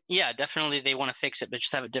 Yeah, definitely they want to fix it, but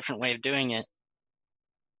just have a different way of doing it.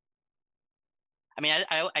 I mean,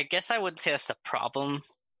 I guess I wouldn't say that's the problem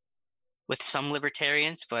with some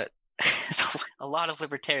libertarians, but a lot of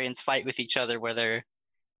libertarians fight with each other whether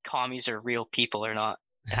commies are real people or not.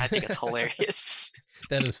 And I think it's hilarious.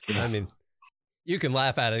 That is, I mean, you can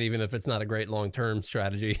laugh at it even if it's not a great long-term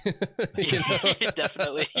strategy.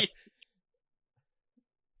 Definitely.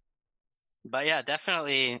 But yeah,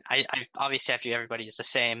 definitely. I obviously after everybody is the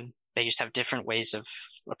same. They just have different ways of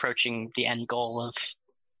approaching the end goal of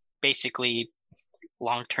basically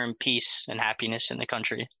long-term peace and happiness in the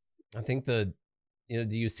country. I think do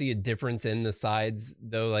you see a difference in the sides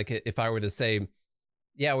though? Like if I were to say,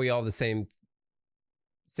 yeah, we all have the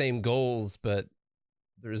same goals, but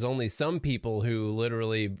there's only some people who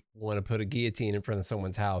literally want to put a guillotine in front of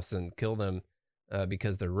someone's house and kill them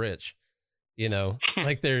because they're rich.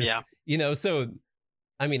 Like there's, so,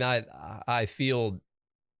 I mean, I feel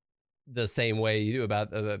the same way you do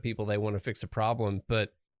about people, they want to fix a problem,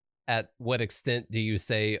 but at what extent do you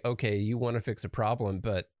say, okay, you want to fix a problem,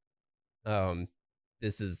 but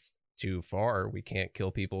this is too far. We can't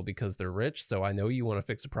kill people because they're rich. So I know you want to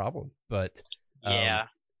fix a problem, but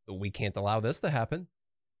we can't allow this to happen.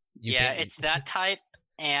 It's that type.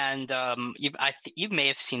 And you may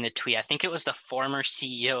have seen the tweet. I think it was the former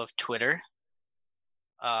CEO of Twitter.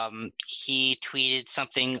 He tweeted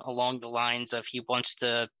something along the lines of he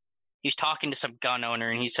was talking to some gun owner,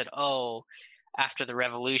 and he said, oh, after the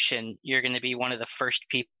revolution, you're going to be one of the first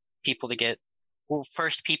people to get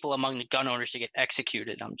first people among the gun owners to get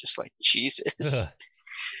executed. I'm just like, Jesus,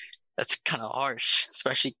 that's kind of harsh,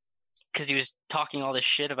 especially because he was talking all this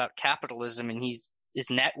shit about capitalism, and his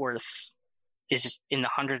net worth is in the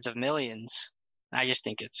hundreds of millions. I just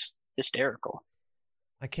think it's hysterical.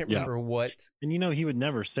 I can't remember what. And he would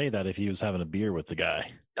never say that if he was having a beer with the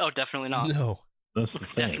guy. Oh, definitely not. No, that's the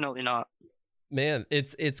thing. Definitely not. Man,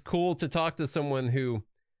 it's cool to talk to someone who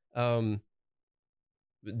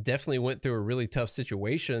definitely went through a really tough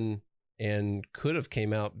situation and could have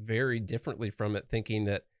came out very differently from it, thinking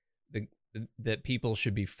that that people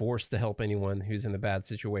should be forced to help anyone who's in a bad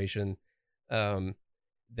situation, that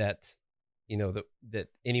that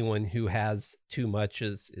anyone who has too much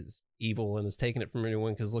is evil and is taking it from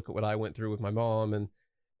anyone, because look at what I went through with my mom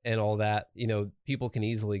and all that. People can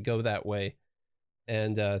easily go that way,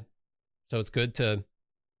 and so it's good to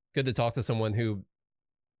talk to someone who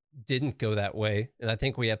didn't go that way. And I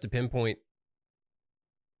think we have to pinpoint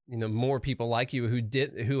more people like you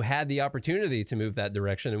who had the opportunity to move that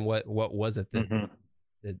direction, and what was it that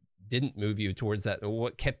that didn't move you towards that, or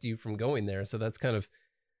what kept you from going there. So that's kind of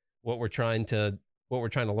what we're trying to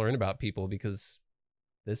learn about people, because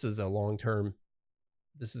this is going to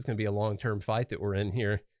be a long-term fight that we're in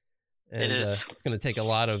here. And it is. It's going to take a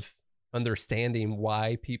lot of understanding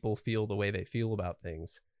why people feel the way they feel about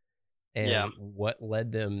things, and what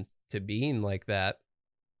led them to being like that,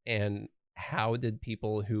 and how did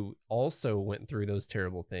people who also went through those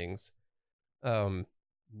terrible things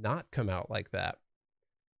not come out like that.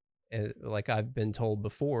 And like I've been told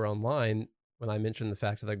before online, when I mentioned the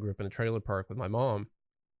fact that I grew up in a trailer park with my mom,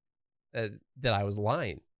 that I was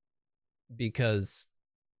lying, because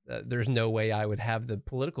there's no way I would have the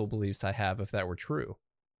political beliefs I have if that were true.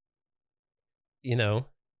 You know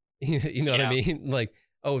what I mean? Like,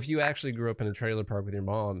 oh, if you actually grew up in a trailer park with your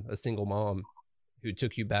mom, a single mom who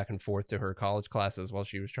took you back and forth to her college classes while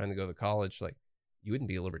she was trying to go to college, like, you wouldn't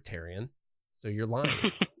be a libertarian. So you're lying.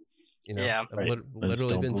 Yeah. I've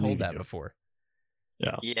literally been told that before.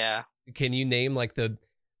 Yeah. Yeah. Can you name like the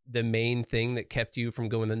main thing that kept you from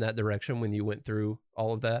going in that direction when you went through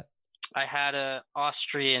all of that? I had a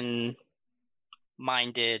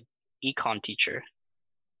Austrian-minded econ teacher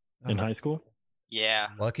in high school. Yeah.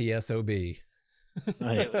 Lucky SOB.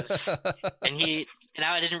 Nice. And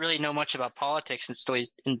I didn't really know much about politics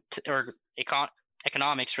or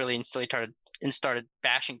economics really until he started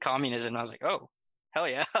bashing communism. I was like, oh, hell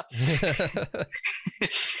yeah.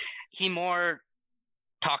 He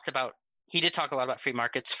did talk a lot about free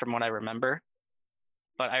markets from what I remember,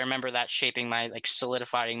 but I remember that shaping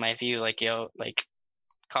solidifying my view,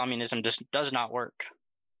 communism does not work.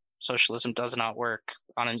 Socialism does not work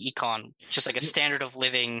on an econ, just like a standard of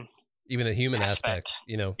living. Even a human aspect.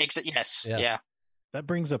 Yes. Yeah. That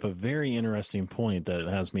brings up a very interesting point that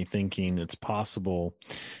has me thinking it's possible.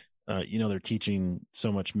 They're teaching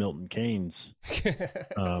so much Milton Keynes.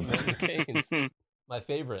 Milton Keynes, my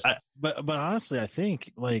favorite. But honestly, I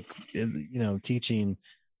think teaching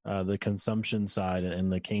the consumption side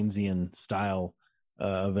and the Keynesian style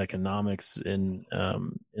of economics in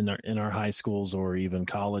our high schools or even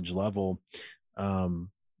college level.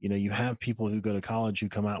 You have people who go to college who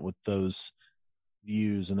come out with those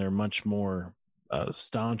views, and they're much more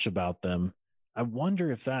staunch about them. I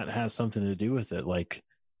wonder if that has something to do with it. Like,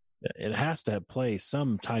 it has to play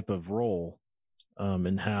some type of role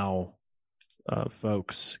in how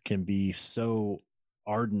folks can be so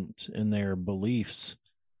ardent in their beliefs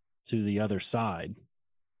to the other side.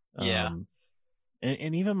 Yeah.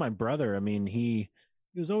 And even my brother, I mean, he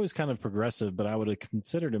was always kind of progressive, but I would have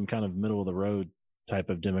considered him kind of middle of the road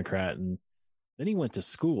type of Democrat. And then he went to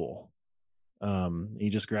school. He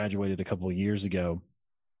just graduated a couple of years ago,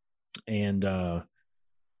 and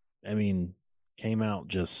came out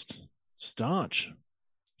just staunch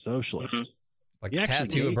socialist. Mm-hmm. Like a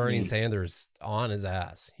tattoo of Bernie Sanders on his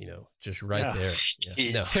ass, just right there.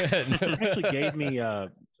 Yeah. No. He actually gave me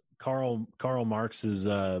Karl Marx's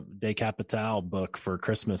De Capital book for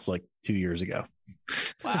Christmas like 2 years ago.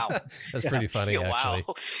 Wow. That's pretty funny, actually.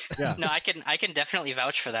 Wow. Yeah. No, I can definitely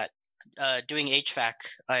vouch for that. Doing HVAC,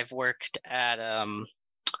 I've worked at a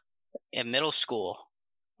middle school,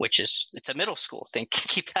 it's a middle school thing.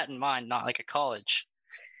 Keep that in mind, not like a college,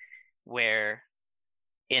 where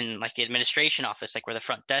in like the administration office, like where the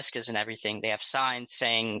front desk is and everything, they have signs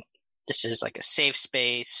saying this is like a safe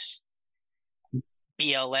space,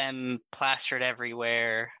 BLM plastered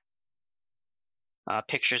everywhere,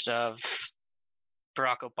 pictures of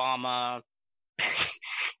Barack Obama,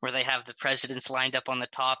 where they have the presidents lined up on the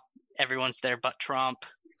top. Everyone's there but Trump.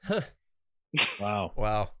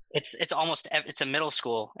 Wow. It's almost it's a middle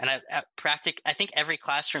school, and I think every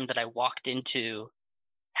classroom that I walked into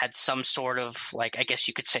had some sort of, like, I guess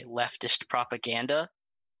you could say, leftist propaganda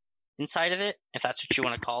inside of it, if that's what you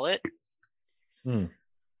want to call it.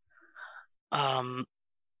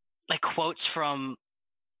 Like quotes from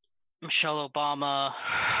Michelle Obama.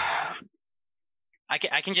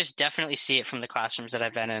 I can just definitely see it from the classrooms that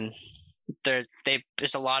I've been in.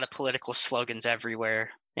 There's a lot of political slogans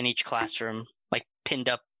everywhere in each classroom, like pinned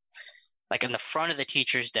up, like in the front of the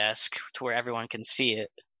teacher's desk to where everyone can see it.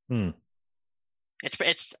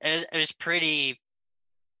 It was pretty,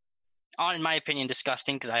 in my opinion,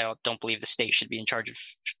 disgusting, because I don't believe the state should be in charge of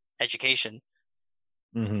education.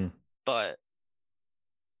 But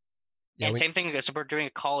same thing. So we're doing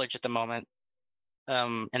a college at the moment,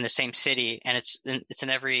 in the same city, and it's in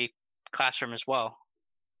every classroom as well.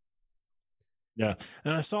 Yeah,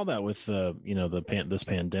 and I saw that with this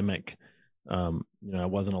pandemic. I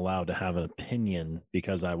wasn't allowed to have an opinion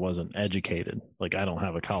because I wasn't educated. Like, I don't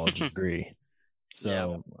have a college degree.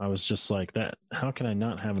 So I was just like that. How can I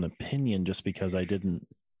not have an opinion just because I didn't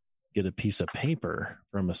get a piece of paper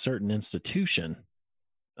from a certain institution?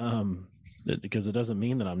 Because it doesn't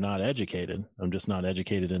mean that I'm not educated. I'm just not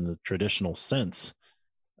educated in the traditional sense.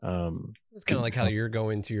 It's kind of like how you're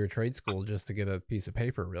going to your trade school just to get a piece of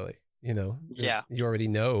paper, really. You already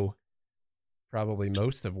know probably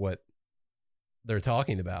most of what they're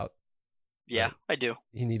talking about. Yeah, I do.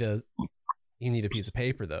 You need a piece of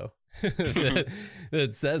paper, though, that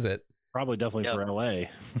says it. Probably definitely for LA.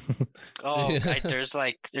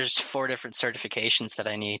 There's 4 different certifications that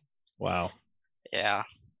I need. Wow. Yeah.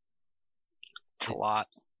 It's a lot.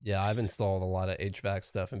 Yeah, I've installed a lot of HVAC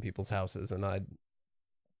stuff in people's houses, and I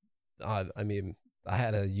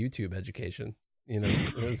had a YouTube education.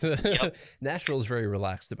 Nashville's very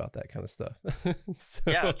relaxed about that kind of stuff.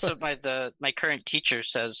 So my current teacher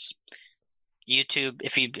says, YouTube,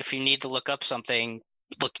 if you need to look up something,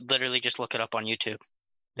 just look it up on YouTube.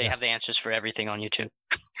 They have the answers for everything on YouTube.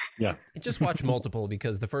 Yeah. Just watch multiple,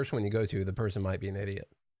 because the first one you go to, the person might be an idiot.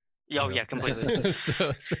 Oh, yeah, completely.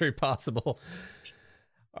 So it's very possible.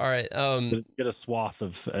 All right. Get a swath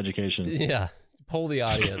of education. Yeah. Poll the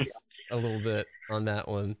audience a little bit on that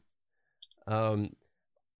one. All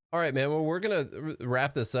right, man. Well, we're going to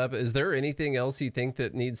wrap this up. Is there anything else you think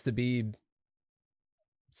that needs to be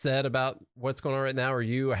said about what's going on right now,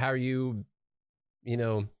 or how you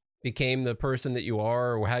became the person that you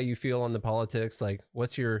are, or how you feel on the politics? Like,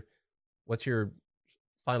 what's your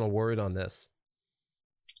final word on this?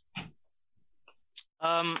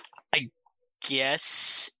 I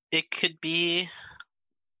guess it could be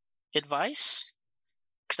advice,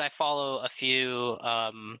 because I follow a few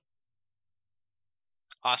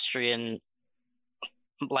Austrian,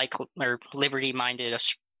 or liberty-minded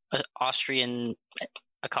Austrian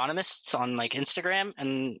economists on Instagram,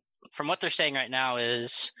 and from what they're saying right now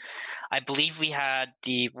is, I believe we had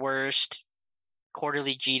the worst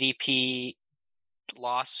quarterly GDP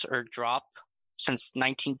loss or drop since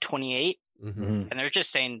 1928. And they're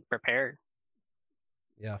just saying prepare.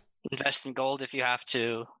 Yeah. Invest in gold if you have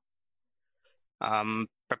to.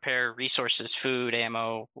 Prepare resources, food,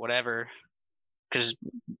 ammo, whatever. Because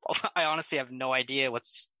I honestly have no idea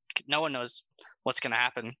no one knows what's going to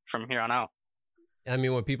happen from here on out. I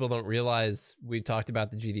mean, what people don't realize, we talked about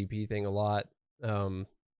the GDP thing a lot.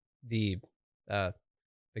 The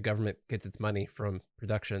government gets its money from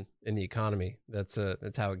production in the economy. That's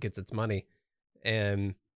how it gets its money.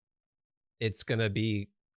 And it's going to be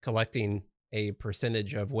collecting a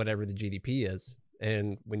percentage of whatever the GDP is.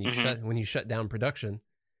 And when you shut down production,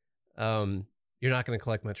 you're not going to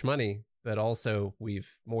collect much money, but also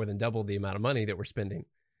we've more than doubled the amount of money that we're spending.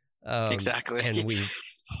 Exactly. And we've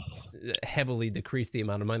heavily decreased the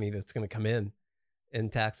amount of money that's going to come in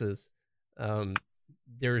taxes.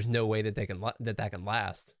 There's no way that that can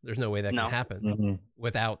last. There's no way that can happen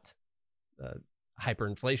without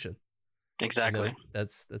hyperinflation. Exactly.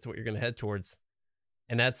 That's what you're going to head towards.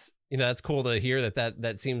 And that's cool to hear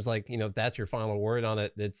that seems like, that's your final word on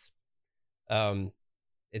it. It's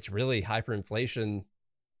really hyperinflation,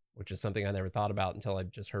 which is something I never thought about until I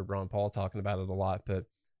just heard Ron Paul talking about it a lot. But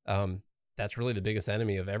that's really the biggest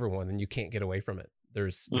enemy of everyone, and you can't get away from it.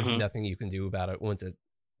 There's nothing you can do about it once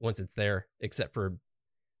it's there, except for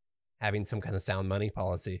having some kind of sound money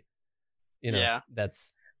policy.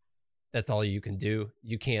 That's all you can do.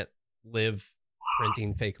 You can't live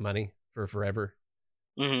printing fake money for forever.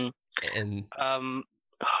 And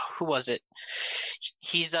who was it?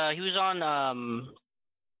 He was on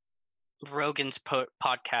Rogan's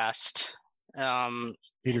podcast.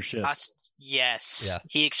 Peter Schiff. Yes. Yeah.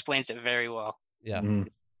 He explains it very well. Yeah.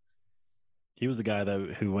 He was the guy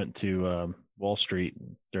who went to Wall Street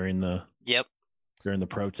during the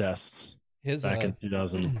protests back in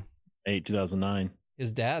 2008, 2009.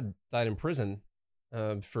 His dad died in prison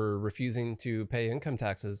for refusing to pay income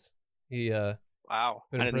taxes. He wow,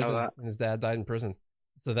 put in I didn't prison, know that. and his dad died in prison.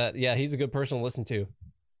 So that he's a good person to listen to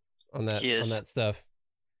on that stuff.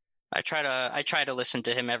 I try to listen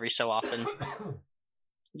to him every so often.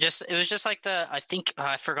 It was just like I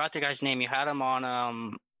forgot the guy's name. You had him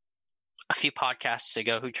on a few podcasts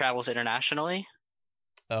ago who travels internationally.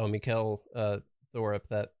 Oh, Mikkel Thorup,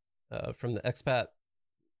 that from the Expat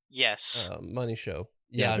Money Show.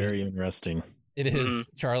 Yeah, very interesting. It is.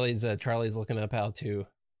 Mm-hmm. Charlie's looking up how to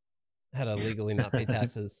legally not pay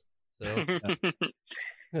taxes. So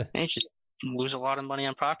and just lose a lot of money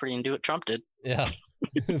on property and do what Trump did. Yeah.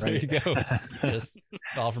 There you go. Just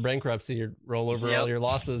file for bankruptcy or roll over all your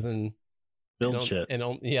losses and build shit. And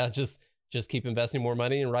just keep investing more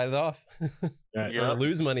money and write it off. Or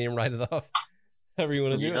lose money and write it off. However you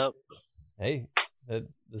want to do it. Hey,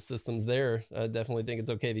 the system's there. I definitely think it's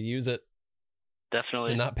okay to use it. Definitely.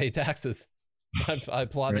 To not pay taxes. I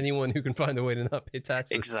applaud anyone who can find a way to not pay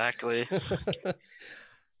taxes. Exactly.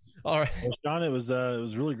 All right. Well, Sean, it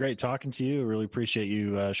was really great talking to you. Really appreciate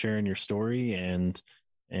you sharing your story and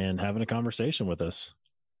having a conversation with us.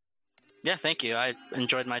 Yeah, thank you. I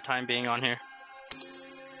enjoyed my time being on here.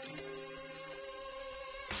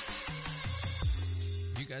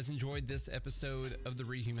 If you guys enjoyed this episode of the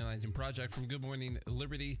Rehumanizing Project from Good Morning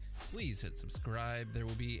Liberty, please hit subscribe. There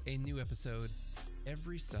will be a new episode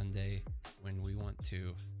every Sunday when we want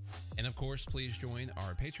to. And of course, please join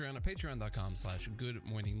our Patreon at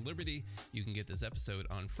patreon.com/goodmorningliberty. You can get this episode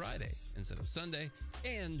on Friday instead of Sunday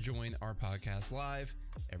and join our podcast live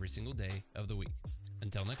every single day of the week.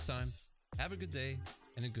 Until next time, have a good day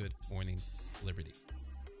and a good morning, Liberty.